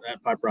Coliseum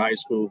at Piper High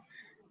School,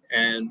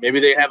 and maybe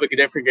they have a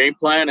different game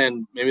plan,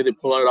 and maybe they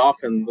pull it off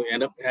and they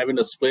end up having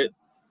to split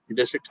your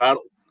district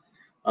title.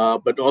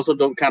 But also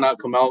don't kind of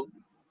come out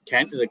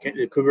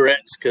the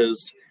Cougarettes,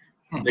 because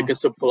they can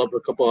still pull up a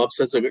couple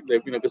upsets. Like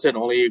I said,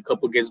 only a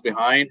couple games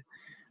behind.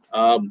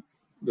 The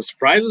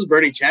surprise is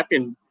Bernie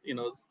Champion,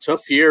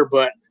 tough year,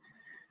 but,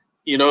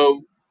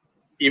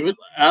 even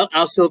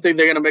I'll still think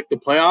they're going to make the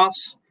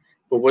playoffs.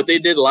 But what they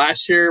did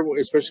last year,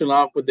 especially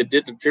off what they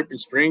did to Dripping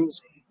Springs,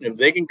 if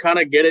they can kind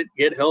of get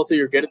healthy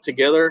or get it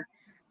together,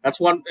 that's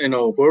one,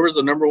 whoever's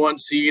the number 1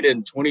 seed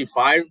in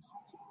 25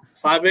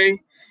 5A,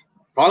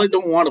 probably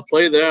don't want to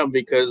play them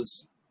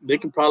because they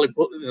can probably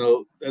put,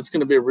 that's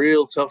going to be a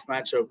real tough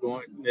matchup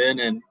going in.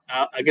 And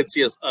I could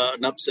see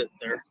an upset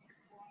there.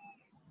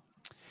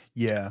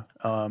 Yeah.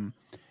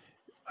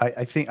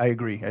 I think I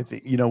agree. I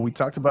think, we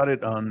talked about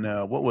it on,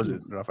 what was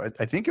it, Ralph?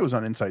 I think it was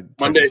on Inside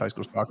Texas High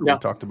School Soccer. Yeah. We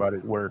talked about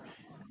it where,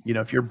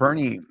 if you're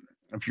Bernie,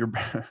 if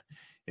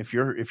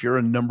you're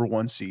a number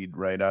 1 seed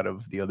right out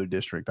of the other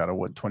district, out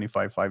of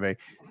 25 5A,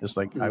 it's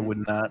like, I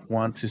would not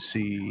want to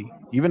see,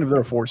 even if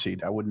they're a 4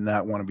 seed, I would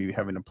not want to be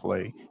having to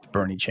play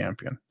Bernie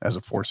Champion as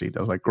a 4 seed.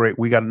 I was like, great,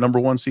 we got a number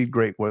 1 seed.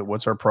 Great.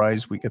 What's our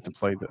prize? We get to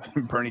play the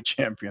Bernie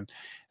Champion.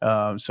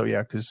 So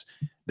yeah, because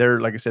they're,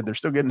 like I said, they're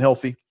still getting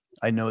healthy.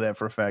 I know that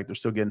for a fact. They're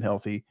still getting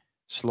healthy,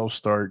 slow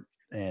start.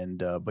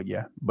 And,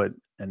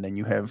 and then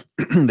you have,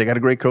 they got a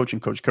great coach in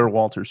Coach Carol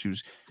Walters,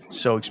 who's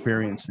so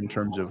experienced in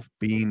terms of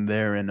being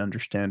there and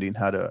understanding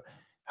how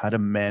how to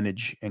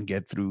manage and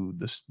get through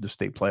the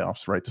state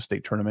playoffs, right? The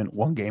state tournament,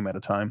 one game at a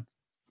time.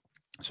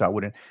 So I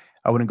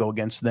wouldn't go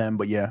against them.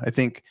 But yeah, I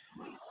think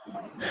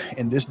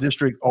in this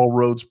district, all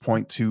roads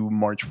point to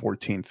March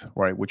 14th,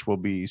 right? Which will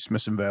be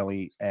Smithson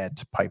Valley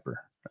at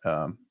Piper.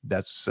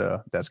 That's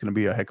going to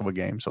be a heck of a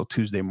game. So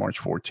Tuesday, March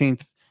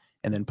 14th,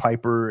 and then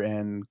Piper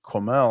and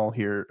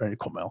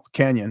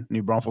Canyon,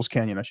 New Braunfels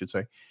Canyon, I should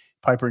say.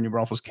 Piper and New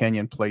Braunfels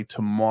Canyon play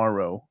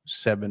tomorrow,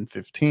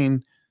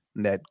 7:15.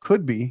 That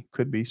could be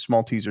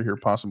small teaser here,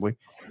 possibly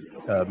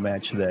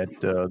match that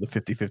the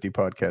 50-50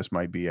 podcast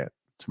might be at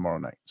tomorrow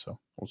night. So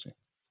we'll see.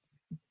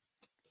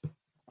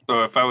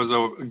 So if I was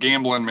a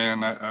gambling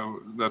man,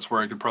 that's where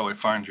I could probably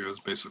find you,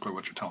 is basically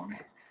what you're telling me.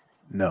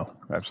 No,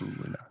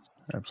 absolutely not.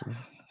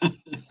 Absolutely.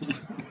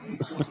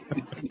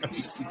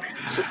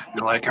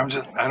 You're like,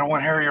 I don't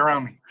want Harry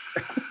around me.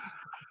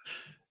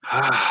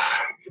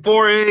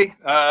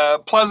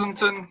 4A,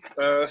 Pleasanton,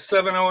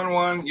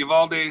 7-0-1,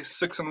 Uvalde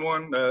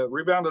 6-1,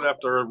 rebounded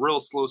after a real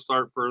slow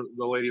start for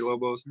the Lady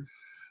Lobos.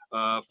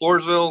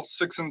 Floresville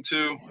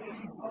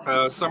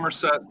 6-2,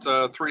 Somerset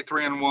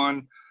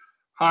 3-1,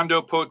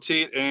 Hondo,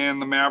 Poteet,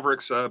 and the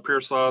Mavericks.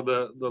 Pearsall,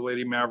 the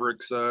Lady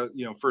Mavericks,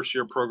 first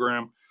year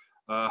program.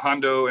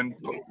 Hondo and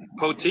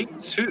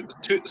Poteet,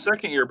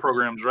 second year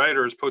programs, right?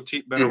 Or has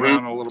Poteet been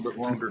around a little bit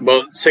longer?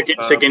 Both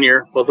second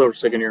year, both are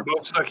second year.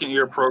 Both second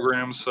year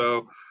programs.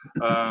 So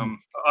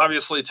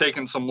obviously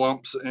taking some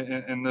lumps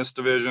in this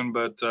division,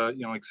 but like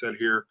I said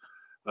here,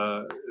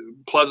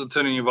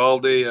 Pleasanton and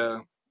Uvalde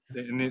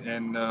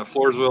and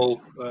Floresville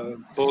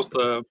both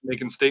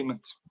making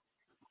statements.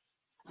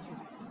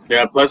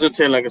 Yeah,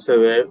 Pleasanton, like I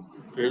said,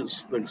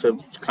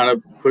 kind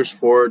of pushed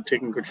forward,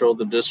 taking control of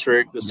the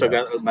district. They still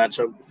got a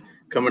matchup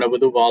coming up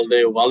with Uvalde.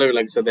 Uvalde,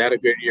 like I said, they had a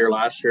good year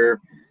last year.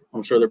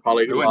 I'm sure they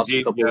probably lost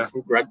a couple.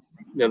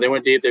 They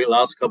went deep. They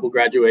lost a couple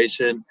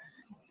graduation.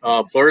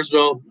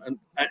 Floresville,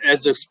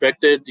 as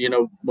expected,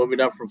 moving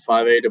up from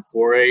 5A to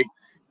 4A,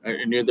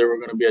 I knew they were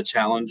going to be a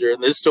challenger.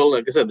 And they're still,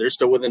 like I said, they're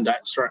still within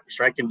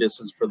striking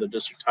distance for the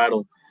district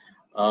title.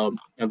 And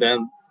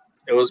then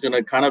it was going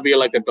to kind of be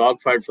like a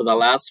dogfight for the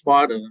last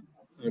spot. And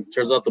it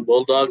turns out the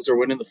Bulldogs are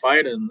winning the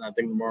fight. And I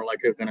think more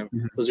likely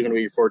those are going to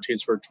be 4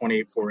 teams for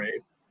 28 4A.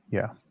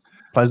 Yeah.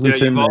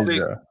 Pleasanton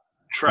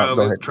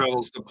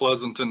travels to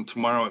Pleasanton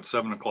tomorrow at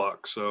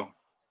 7:00. So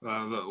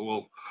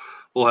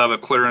we'll have a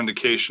clear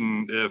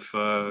indication if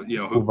who's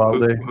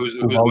winning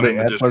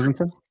the district.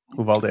 Pleasanton.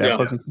 Uvalde at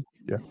Pleasanton.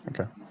 Yeah.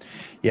 Okay.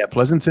 Yeah,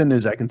 Pleasanton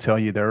is. I can tell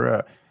you,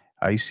 they're.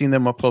 I've seen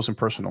them up close and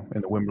personal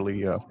in the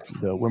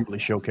Wimberley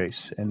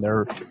Showcase, and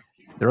they're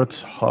a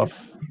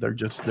tough. They're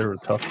a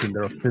tough team.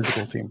 They're a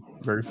physical team,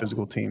 very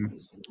physical team,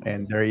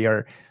 and they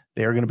are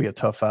going to be a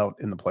tough out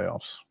in the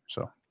playoffs.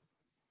 So.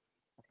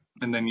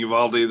 And then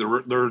Uvalde,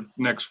 their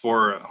next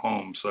 4 at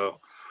home. So,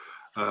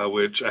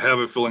 which I have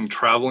a feeling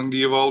traveling to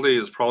Uvalde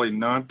is probably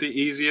not the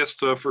easiest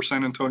for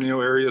San Antonio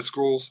area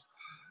schools.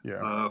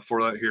 Yeah.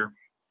 For that here.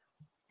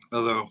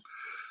 Although,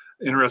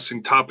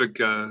 interesting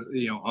topic,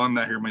 on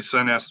that here. My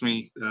son asked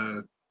me,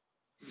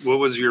 what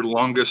was your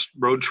longest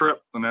road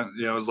trip? And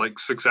it was like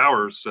 6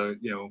 hours. I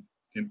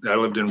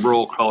lived in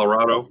rural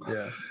Colorado.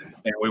 Yeah.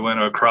 And we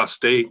went across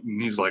state,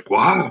 and he's like,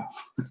 wow.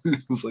 I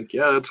was like,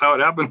 yeah, that's how it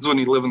happens when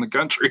you live in the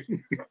country.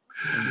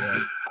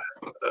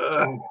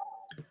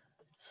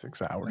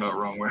 6 hours. Not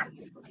wrong way.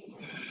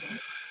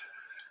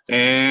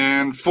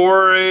 And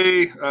for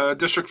a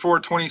District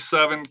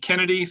 427,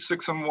 Kennedy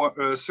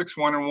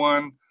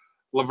 6-1-1,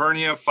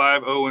 Lavernia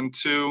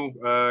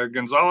 5-0-2,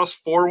 Gonzales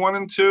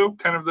 4-1-2.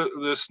 Kind of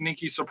the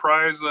sneaky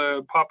surprise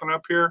popping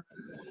up here,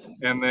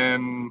 and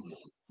then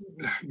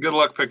good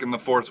luck picking the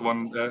fourth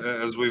one,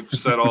 as we've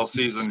said all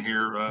season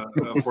here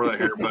for that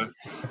here. But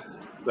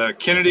the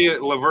Kennedy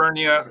at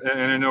Lavernia,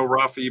 and I know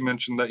Rafa, you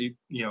mentioned that a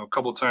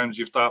couple of times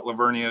you thought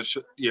Lavernia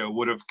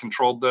would have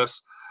controlled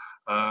this.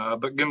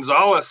 But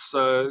Gonzales,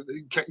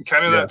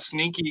 kind of that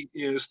sneaky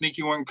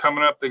one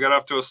coming up. They got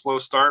off to a slow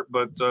start,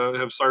 but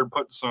have started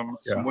putting some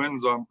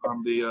wins on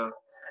the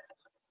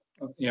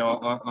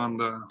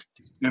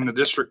in the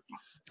district.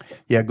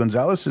 Yeah,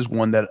 Gonzales is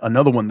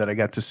another one that I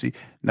got to see.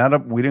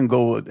 We didn't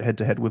go head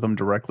to head with them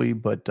directly,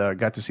 but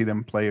got to see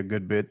them play a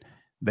good bit.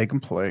 They can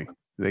play,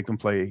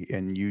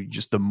 and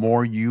the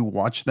more you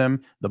watch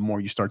them, the more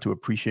you start to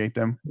appreciate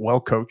them.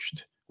 Well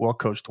coached,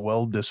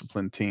 well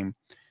disciplined team.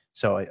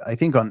 So I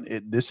think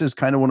this is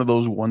kind of one of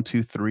those 1,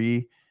 2,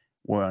 3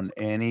 where on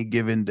any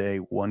given day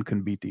one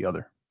can beat the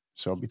other.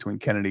 So between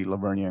Kennedy,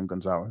 Lavernia, and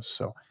Gonzales.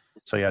 So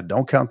yeah,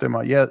 don't count them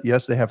out. Yeah,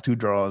 yes, they have 2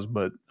 draws,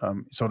 but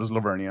so does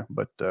Lavernia.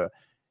 But it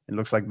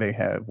looks like they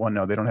have one.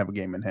 No, they don't have a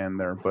game in hand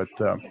there. But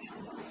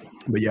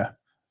yeah,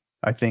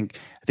 I think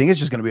it's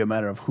just going to be a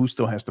matter of who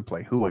still has to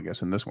play who, I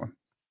guess, in this one.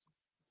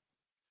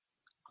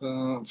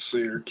 Let's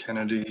see here,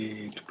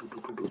 Kennedy,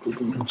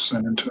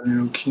 San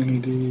Antonio,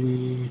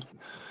 Kennedy.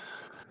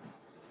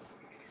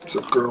 So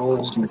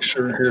girls, make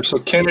sure here. So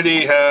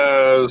Kennedy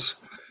has,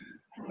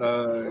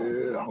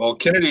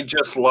 Kennedy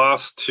just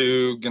lost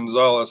to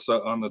Gonzales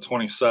on the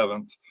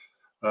 27th.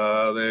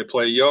 They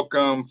play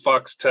Yoakum,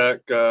 Fox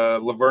Tech,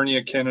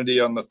 Lavernia Kennedy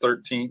on the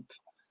 13th,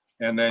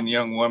 and then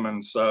Young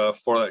Women's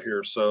for that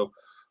here. So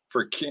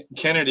for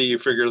Kennedy, you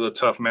figure the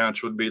tough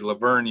match would be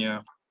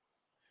Lavernia.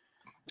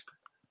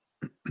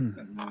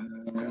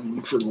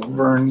 And for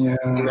Lavernia,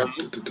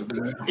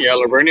 yeah,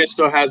 Lavernia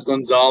still has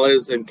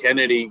Gonzalez and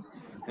Kennedy,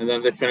 and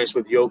then they finish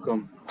with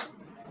Yoakum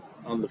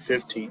on the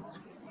 15th.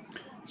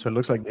 So it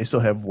looks like they still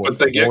have what?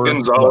 But they get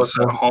Gonzalez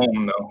at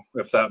home, though,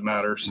 if that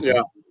matters.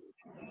 Yeah.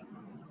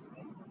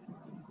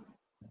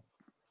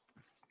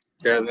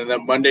 Yeah, and then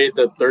that Monday,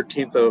 the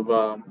 13th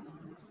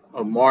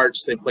of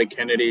March, they play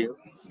Kennedy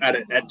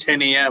at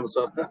 10 a.m.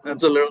 So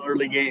that's a little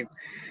early game.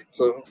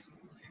 So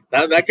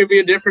that could be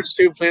a difference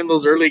too, playing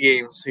those early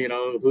games. You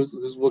know, who's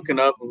waking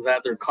up, who's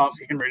had their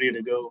coffee and ready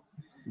to go.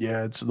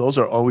 Yeah, those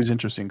are always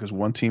interesting because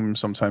one team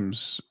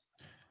shows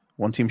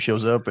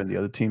up and the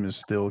other team is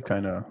still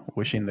kind of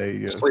wishing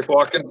they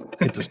sleepwalking.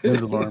 Hit the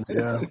snooze alarm.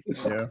 Yeah.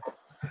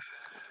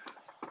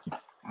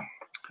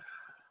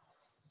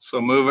 So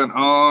moving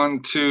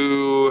on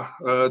to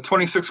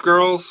 26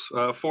 girls,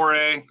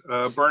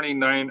 4A, Bernie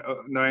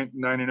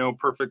 9-0,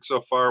 perfect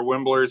so far.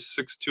 Wimblers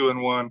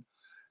 6-2-1,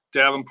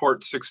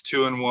 Davenport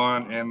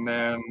 6-2-1, and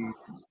then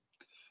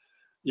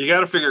you got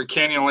to figure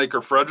Canyon Lake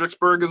or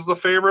Fredericksburg is the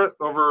favorite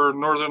over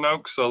Northern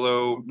Oaks,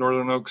 although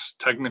Northern Oaks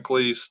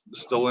technically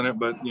still in it,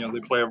 but they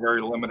play a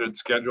very limited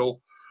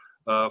schedule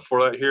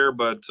for that here.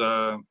 But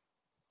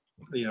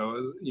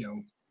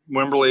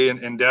Wimberley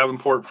and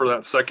Davenport for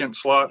that second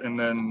slot, and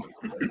then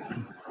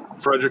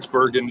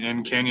Fredericksburg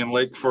and Canyon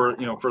Lake for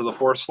the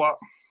fourth slot.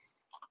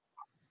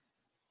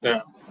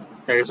 Yeah,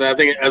 like I said, I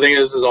think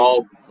this is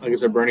all. Like I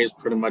said, Bernie's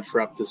pretty much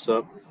wrapped this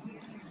up.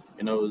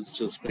 It's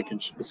just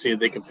see if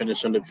they can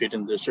finish undefeated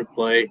in district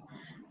play,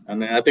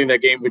 and then I think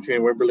that game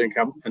between Wimberley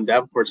and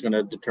Davenport is going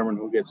to determine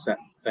who gets that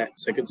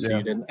second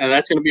seed, and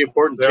that's going to be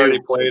important they too. Already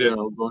played it.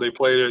 They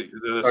played it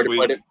this week.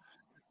 Played it.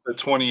 The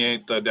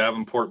 28th,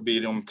 Davenport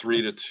beat them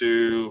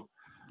 3-2.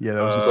 Yeah,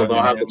 that was so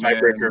they'll have the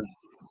tiebreaker.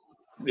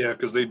 Yeah,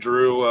 because they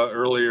drew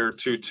earlier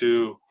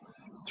 2-2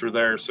 through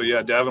there. So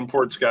yeah,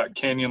 Davenport's got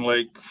Canyon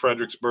Lake,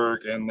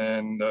 Fredericksburg, and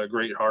then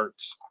Great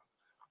Hearts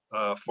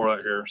for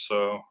that here.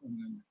 So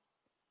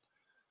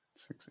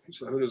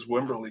who does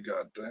Wimberley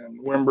got then?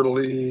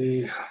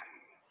 Wimberley,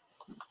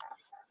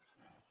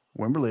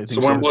 I think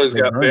so Wimberley's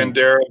got Bernie.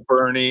 Bandera,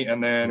 Bernie,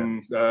 and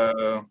then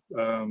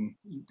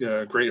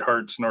Great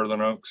Hearts,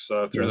 Northern Oaks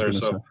through there.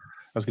 So I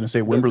was going to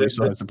say Wimberley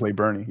still has to play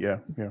Bernie. Yeah.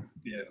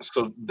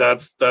 So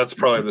that's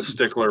probably the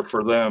stickler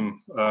for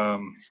them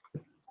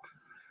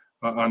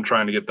on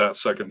trying to get that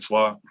second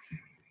slot.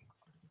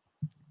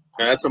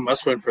 Yeah, that's a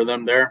must-win for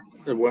them there.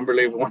 If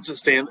Wimberley wants to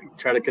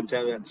try to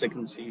contend that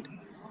second seed.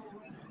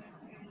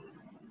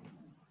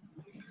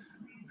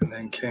 And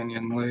then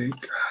Canyon Lake.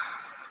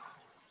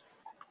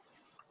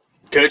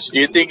 Coach, do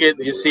you think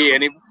you see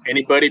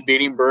anybody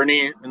beating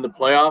Bernie in the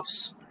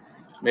playoffs?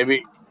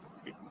 Maybe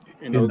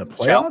in the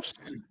playoffs?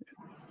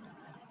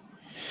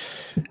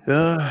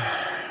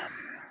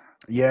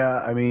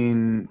 Yeah, I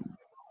mean,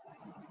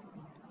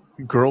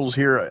 girls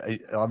here.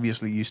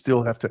 Obviously, you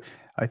still have to.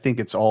 I think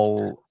it's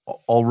all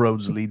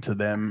roads lead to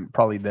them.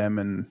 Probably them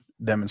and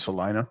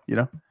Salina.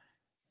 And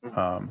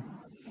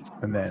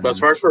then. But as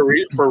far as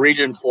for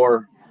Region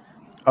 4.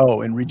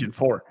 Oh, in Region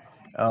 4.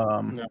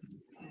 No.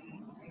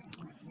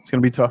 It's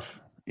going to be tough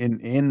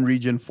in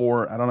Region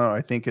 4. I don't know.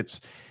 I think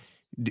it's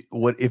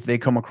what if they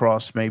come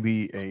across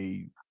maybe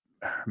a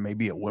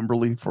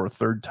Wimberley for a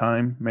third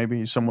time,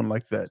 maybe someone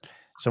like that,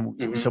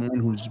 someone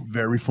who's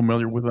very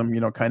familiar with them,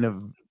 kind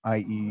of,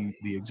 i.e.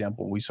 the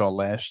example we saw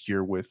last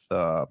year with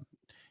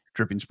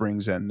Dripping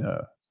Springs and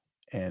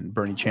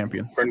Bernie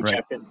Champion.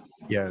 Champion.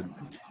 Yeah,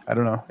 I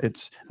don't know.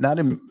 It's not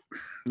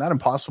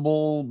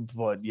impossible,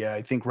 but yeah,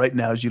 I think right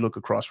now as you look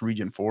across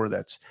Region 4,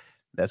 that's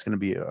going to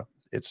be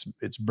it's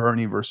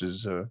Bernie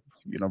versus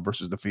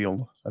versus the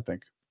field, I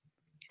think.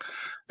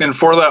 And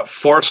for that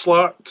fourth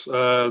slot,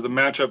 the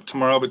matchup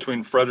tomorrow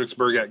between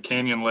Fredericksburg at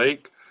Canyon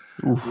Lake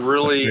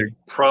really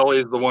probably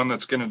is the one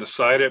that's going to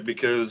decide it,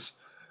 because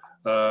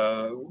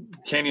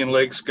Canyon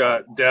Lake's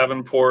got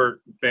Davenport,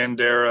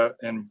 Bandera,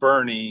 and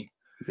Bernie,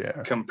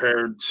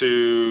 compared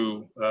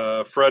to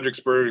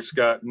Fredericksburg's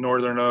got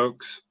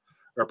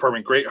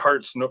Great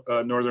Hearts,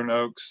 Northern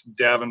Oaks,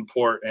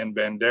 Davenport, and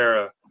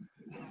Bandera.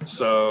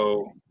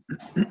 So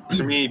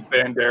to me,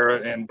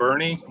 Bandera and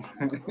Bernie,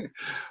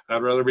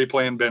 I'd rather be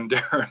playing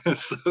Bandera.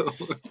 So.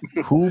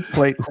 Who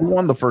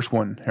won the first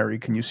one, Harry?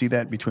 Can you see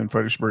that between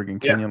Fredericksburg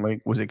and Canyon Lake?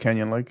 Was it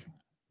Canyon Lake?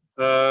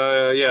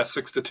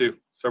 6-2,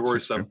 February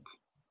 7th.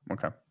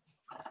 Okay.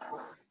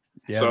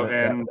 Yeah. So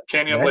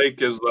Canyon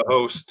Lake is the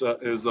host of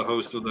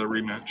the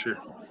rematch here.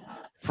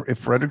 If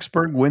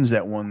Fredericksburg wins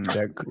that one,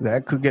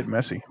 that could get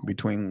messy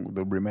between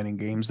the remaining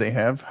games they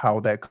have. How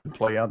that could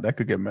play out, that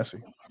could get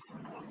messy.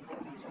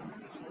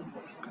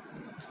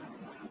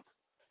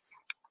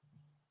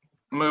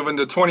 Moving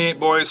to 28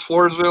 boys,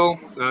 Floresville,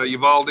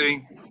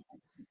 Uvalde,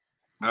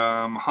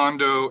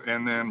 Hondo,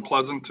 and then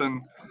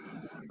Pleasanton.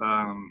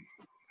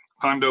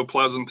 Hondo,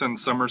 Pleasanton,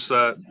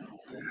 Somerset.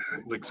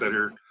 Like I said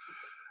here,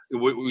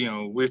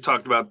 we've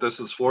talked about this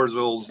as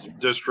Floresville's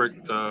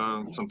district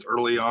since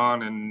early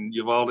on, and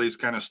Uvalde's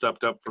kind of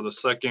stepped up for the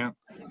second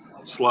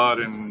slot,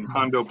 and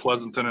Hondo,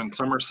 Pleasanton, and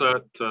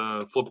Somerset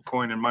flip a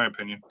coin, in my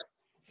opinion.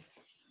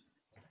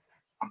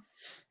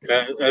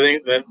 I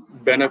think that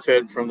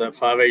benefit from that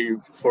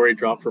 5A 4A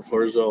drop for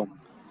Floresville,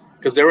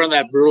 because they were in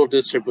that brutal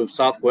district with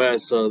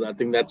Southwest, so I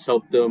think that's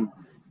helped them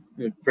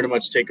pretty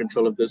much take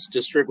control of this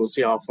district. We'll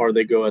see how far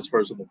they go as far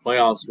as the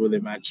playoffs, where they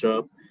match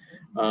up.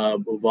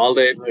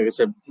 Uvalde, like I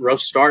said, rough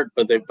start,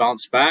 but they've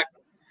bounced back.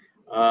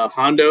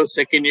 Hondo,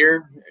 second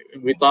year,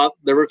 we thought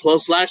they were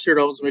close last year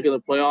to almost making the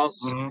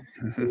playoffs.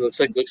 Mm-hmm. It looks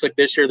like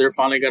this year they're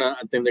finally gonna.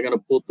 I think they're gonna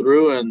pull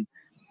through, and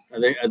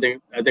I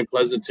think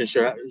Pleasanton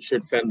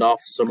should fend off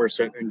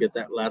Somerset and get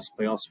that last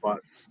playoff spot.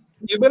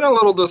 You've been a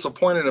little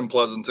disappointed in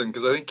Pleasanton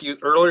because I think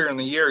earlier in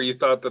the year you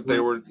thought that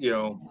they were,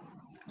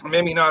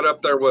 maybe not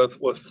up there with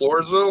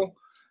Floresville,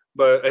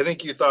 but I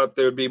think you thought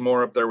they would be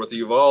more up there with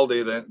Uvalde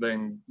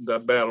than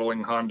that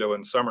battling Hondo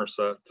and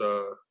Somerset,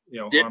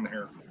 on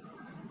here.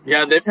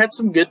 Yeah, they've had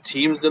some good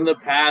teams in the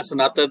past, and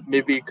not that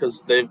maybe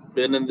because they've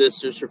been in this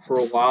district for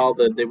a while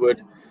that they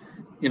would,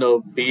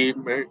 be,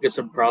 I guess,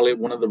 probably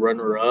one of the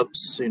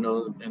runner-ups, and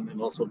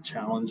also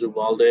challenge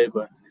Uvalde.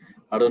 But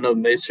I don't know,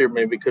 this year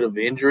maybe could have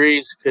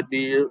injuries could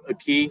be a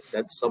key.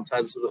 That's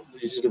sometimes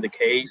usually the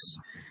case.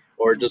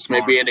 Or just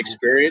maybe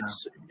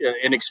inexperience.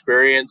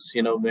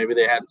 Maybe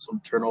they had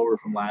some turnover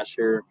from last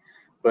year.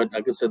 But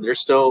like I said, they're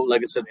still,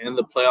 in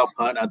the playoff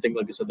hunt. I think,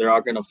 they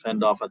are going to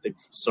fend off,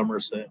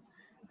 Somerset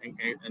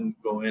and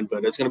go in.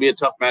 But it's going to be a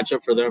tough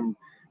matchup for them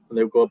when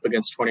they go up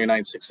against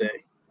 29 6A.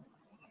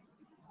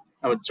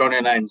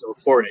 29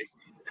 4A.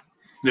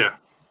 Yeah.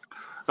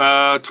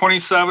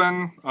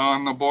 27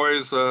 on the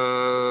boys.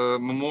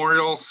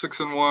 Memorial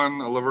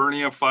 6-1,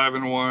 Lavernia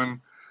 5-1,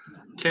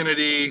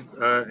 Kennedy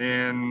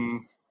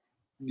and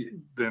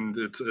then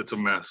it's a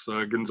mess.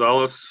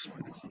 Gonzales,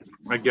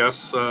 I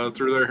guess,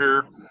 through their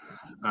hair.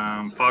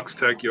 Fox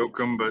Tech,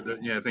 Yoakum, but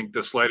I think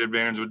the slight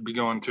advantage would be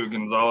going to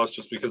Gonzales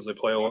just because they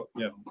play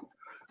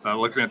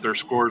looking at their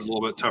scores, a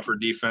little bit tougher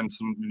defense,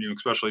 and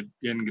especially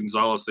in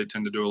Gonzales, they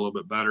tend to do a little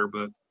bit better.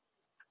 But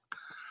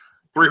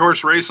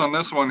 3-horse race on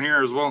this one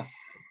here as well.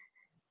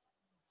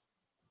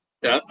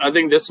 Yeah, I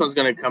think this one's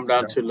going to come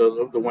down to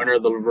the winner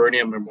of the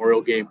Lavernia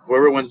Memorial game.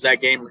 Whoever wins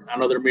that game, I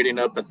know they're meeting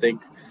up. I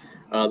think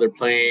they're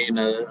playing,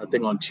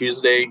 on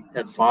Tuesday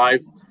at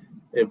 5.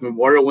 If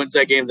Memorial wins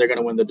that game, they're going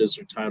to win the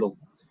district title.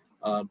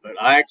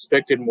 But I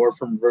expected more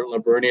from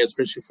Lavernia,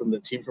 especially from the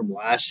team from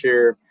last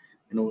year.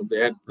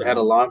 They had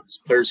a lot of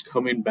players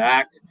coming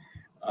back.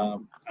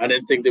 I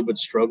didn't think they would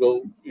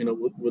struggle,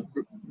 with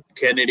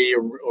Kennedy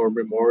or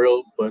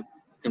Memorial. But,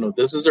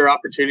 this is their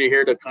opportunity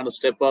here to kind of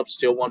step up,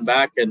 steal one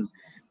back, and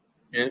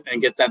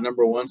get that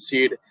number 1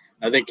 seed.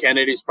 I think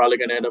Kennedy's probably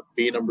going to end up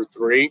being number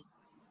 3,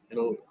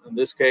 in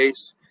this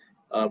case.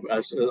 I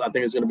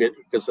think it's going to be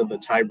because of the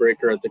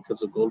tiebreaker, I think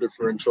because of goal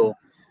differential.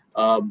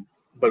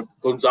 But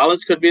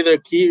Gonzales could be the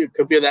key. It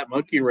could be that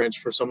monkey wrench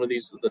for some of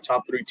the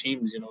top 3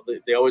 teams.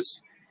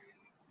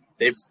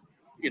 They've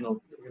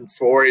in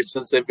 4A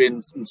since they've been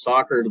in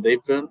soccer,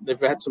 they've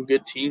had some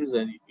good teams,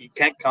 and you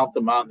can't count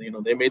them out.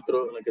 They may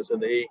throw, like I said,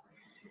 they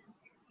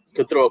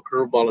could throw a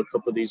curveball a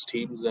couple of these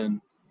teams,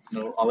 and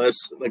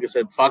unless, like I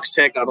said, Fox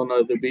Tech, I don't know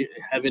if they'll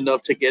have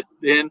enough to get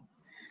in,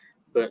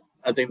 but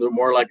I think they're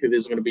more likely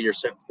this is going to be your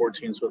set 4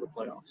 teams for the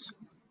playoffs.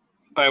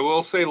 I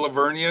will say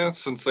Lavernia,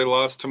 since they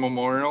lost to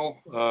Memorial,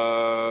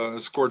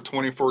 scored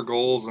 24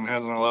 goals and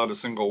hasn't allowed a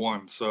single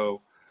one.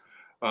 So,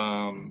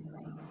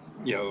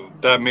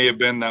 that may have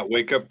been that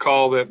wake-up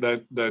call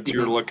that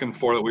you're looking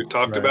for that we've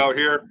talked about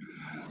here.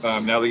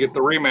 Now they get the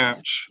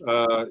rematch,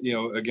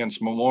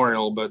 against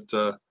Memorial, but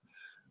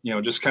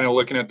just kind of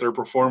looking at their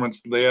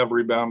performance, they have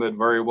rebounded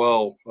very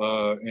well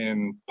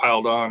and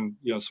piled on,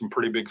 some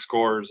pretty big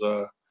scores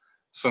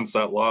since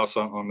that loss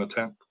on the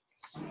 10th.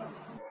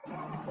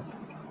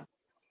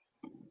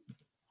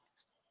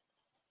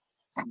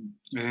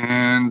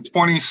 And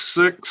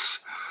 26,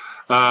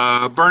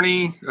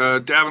 Bernie,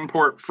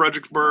 Davenport,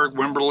 Fredericksburg,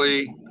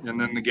 Wimberley,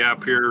 and then the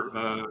gap here,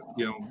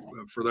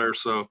 for there.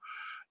 So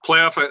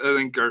playoff, I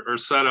think, are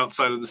set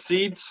outside of the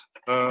seeds.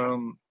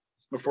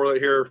 Before that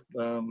here,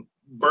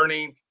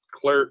 Bernie,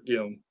 Claire,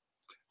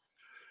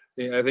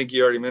 I think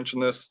you already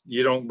mentioned this.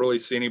 You don't really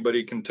see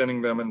anybody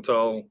contending them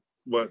until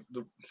the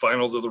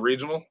finals of the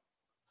regional,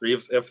 or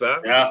if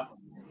that. Yeah.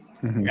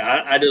 Mm-hmm.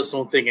 Yeah, I just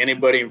don't think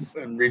anybody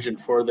in Region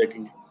 4 that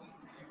can,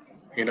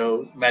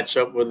 match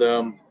up with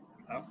them.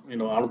 I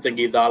don't think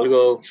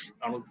Hidalgo,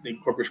 I don't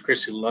think Corpus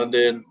Christi,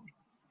 London,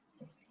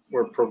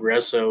 or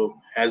Progreso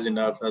has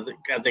enough.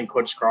 I think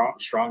Coach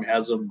Strong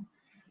has them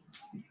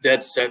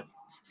dead set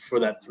for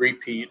that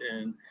 3-peat,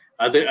 and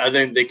I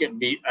think they can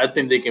beat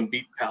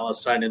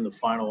Palestine in the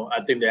final.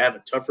 I think they're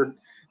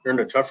in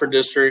a tougher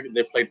district.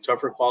 They play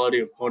tougher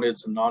quality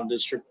opponents in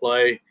non-district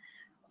play.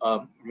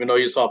 Even though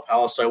you saw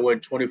Palestine win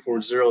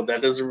 24-0,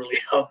 that doesn't really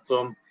help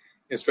them,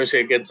 especially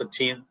against a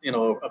team,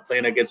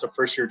 playing against a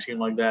first-year team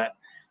like that.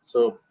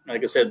 So,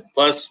 like I said,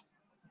 plus,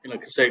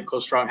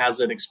 Coach Strong has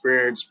that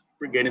experience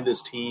getting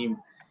this team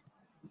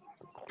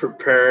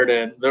prepared,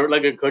 and they're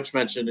like a coach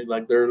mentioned,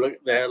 like they're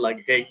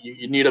like, hey,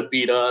 you need to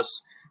beat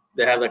us.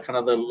 They have that kind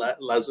of the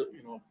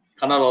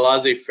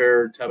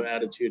laissez-faire type of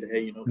attitude.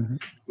 Hey,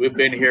 we've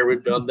been here,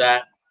 we've done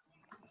that.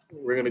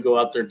 We're gonna go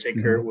out there and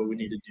take care of what we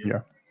need to do.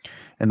 Yeah,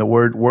 and the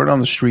word on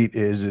the street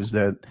is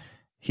that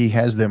he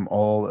has them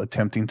all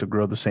attempting to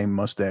grow the same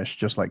mustache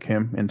just like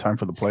him in time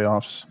for the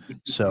playoffs.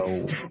 So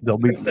they're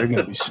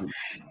gonna be.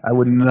 I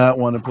would not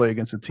want to play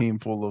against a team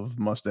full of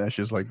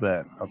mustaches like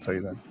that. I'll tell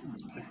you that.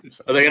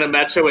 So. Are they going to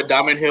match it with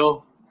Diamond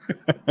Hill?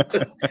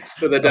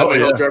 For the Diamond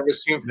Hill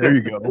Jarvis team? There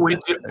you go.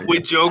 We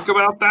joke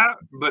about that,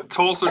 but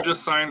Tulsa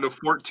just signed a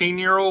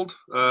 14-year-old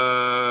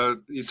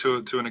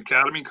to an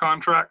academy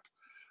contract.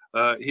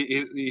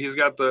 He's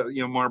got the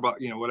Marbach,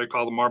 what I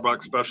call the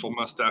Marbach special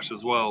mustache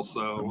as well.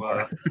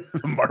 So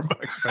the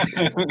Marbach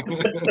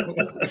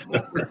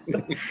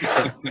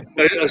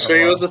special. Sure,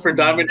 he wasn't for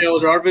Diamond Hill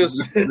Jarvis.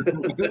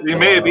 He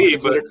may be,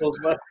 but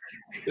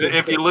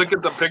if you look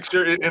at the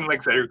picture, and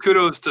like I said,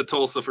 kudos to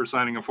Tulsa for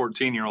signing a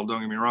 14-year-old.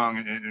 Don't get me wrong,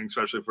 and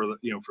especially for the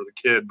for the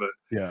kid. But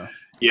yeah,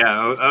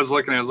 I was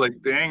looking. I was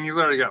like, dang, he's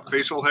already got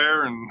facial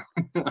hair and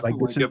like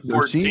this is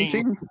their senior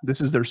team.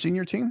 This is their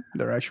senior team.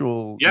 Their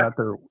actual, not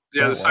their.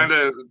 Yeah, they signed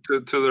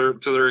to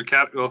their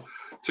academy. Well,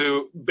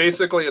 to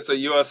basically, it's a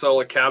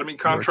USL Academy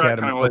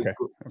contract, kind of like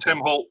Tim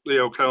Holt,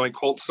 kind of like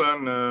Holt's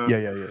son.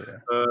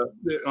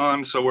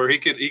 On so where he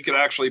could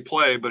actually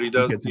play, but he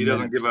doesn't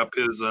give up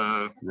his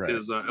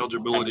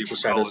eligibility for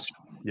college.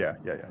 Yeah.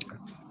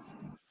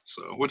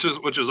 So which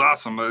is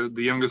awesome.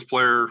 The youngest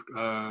player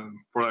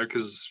for that,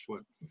 because I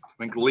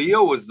think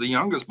Leo was the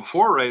youngest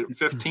before, right?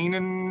 15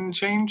 and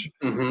change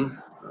for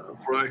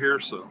that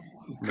here. So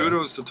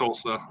kudos to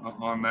Tulsa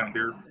on that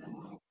here.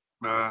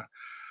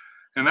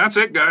 And that's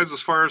it, guys. As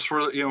far as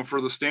for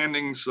the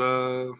standings for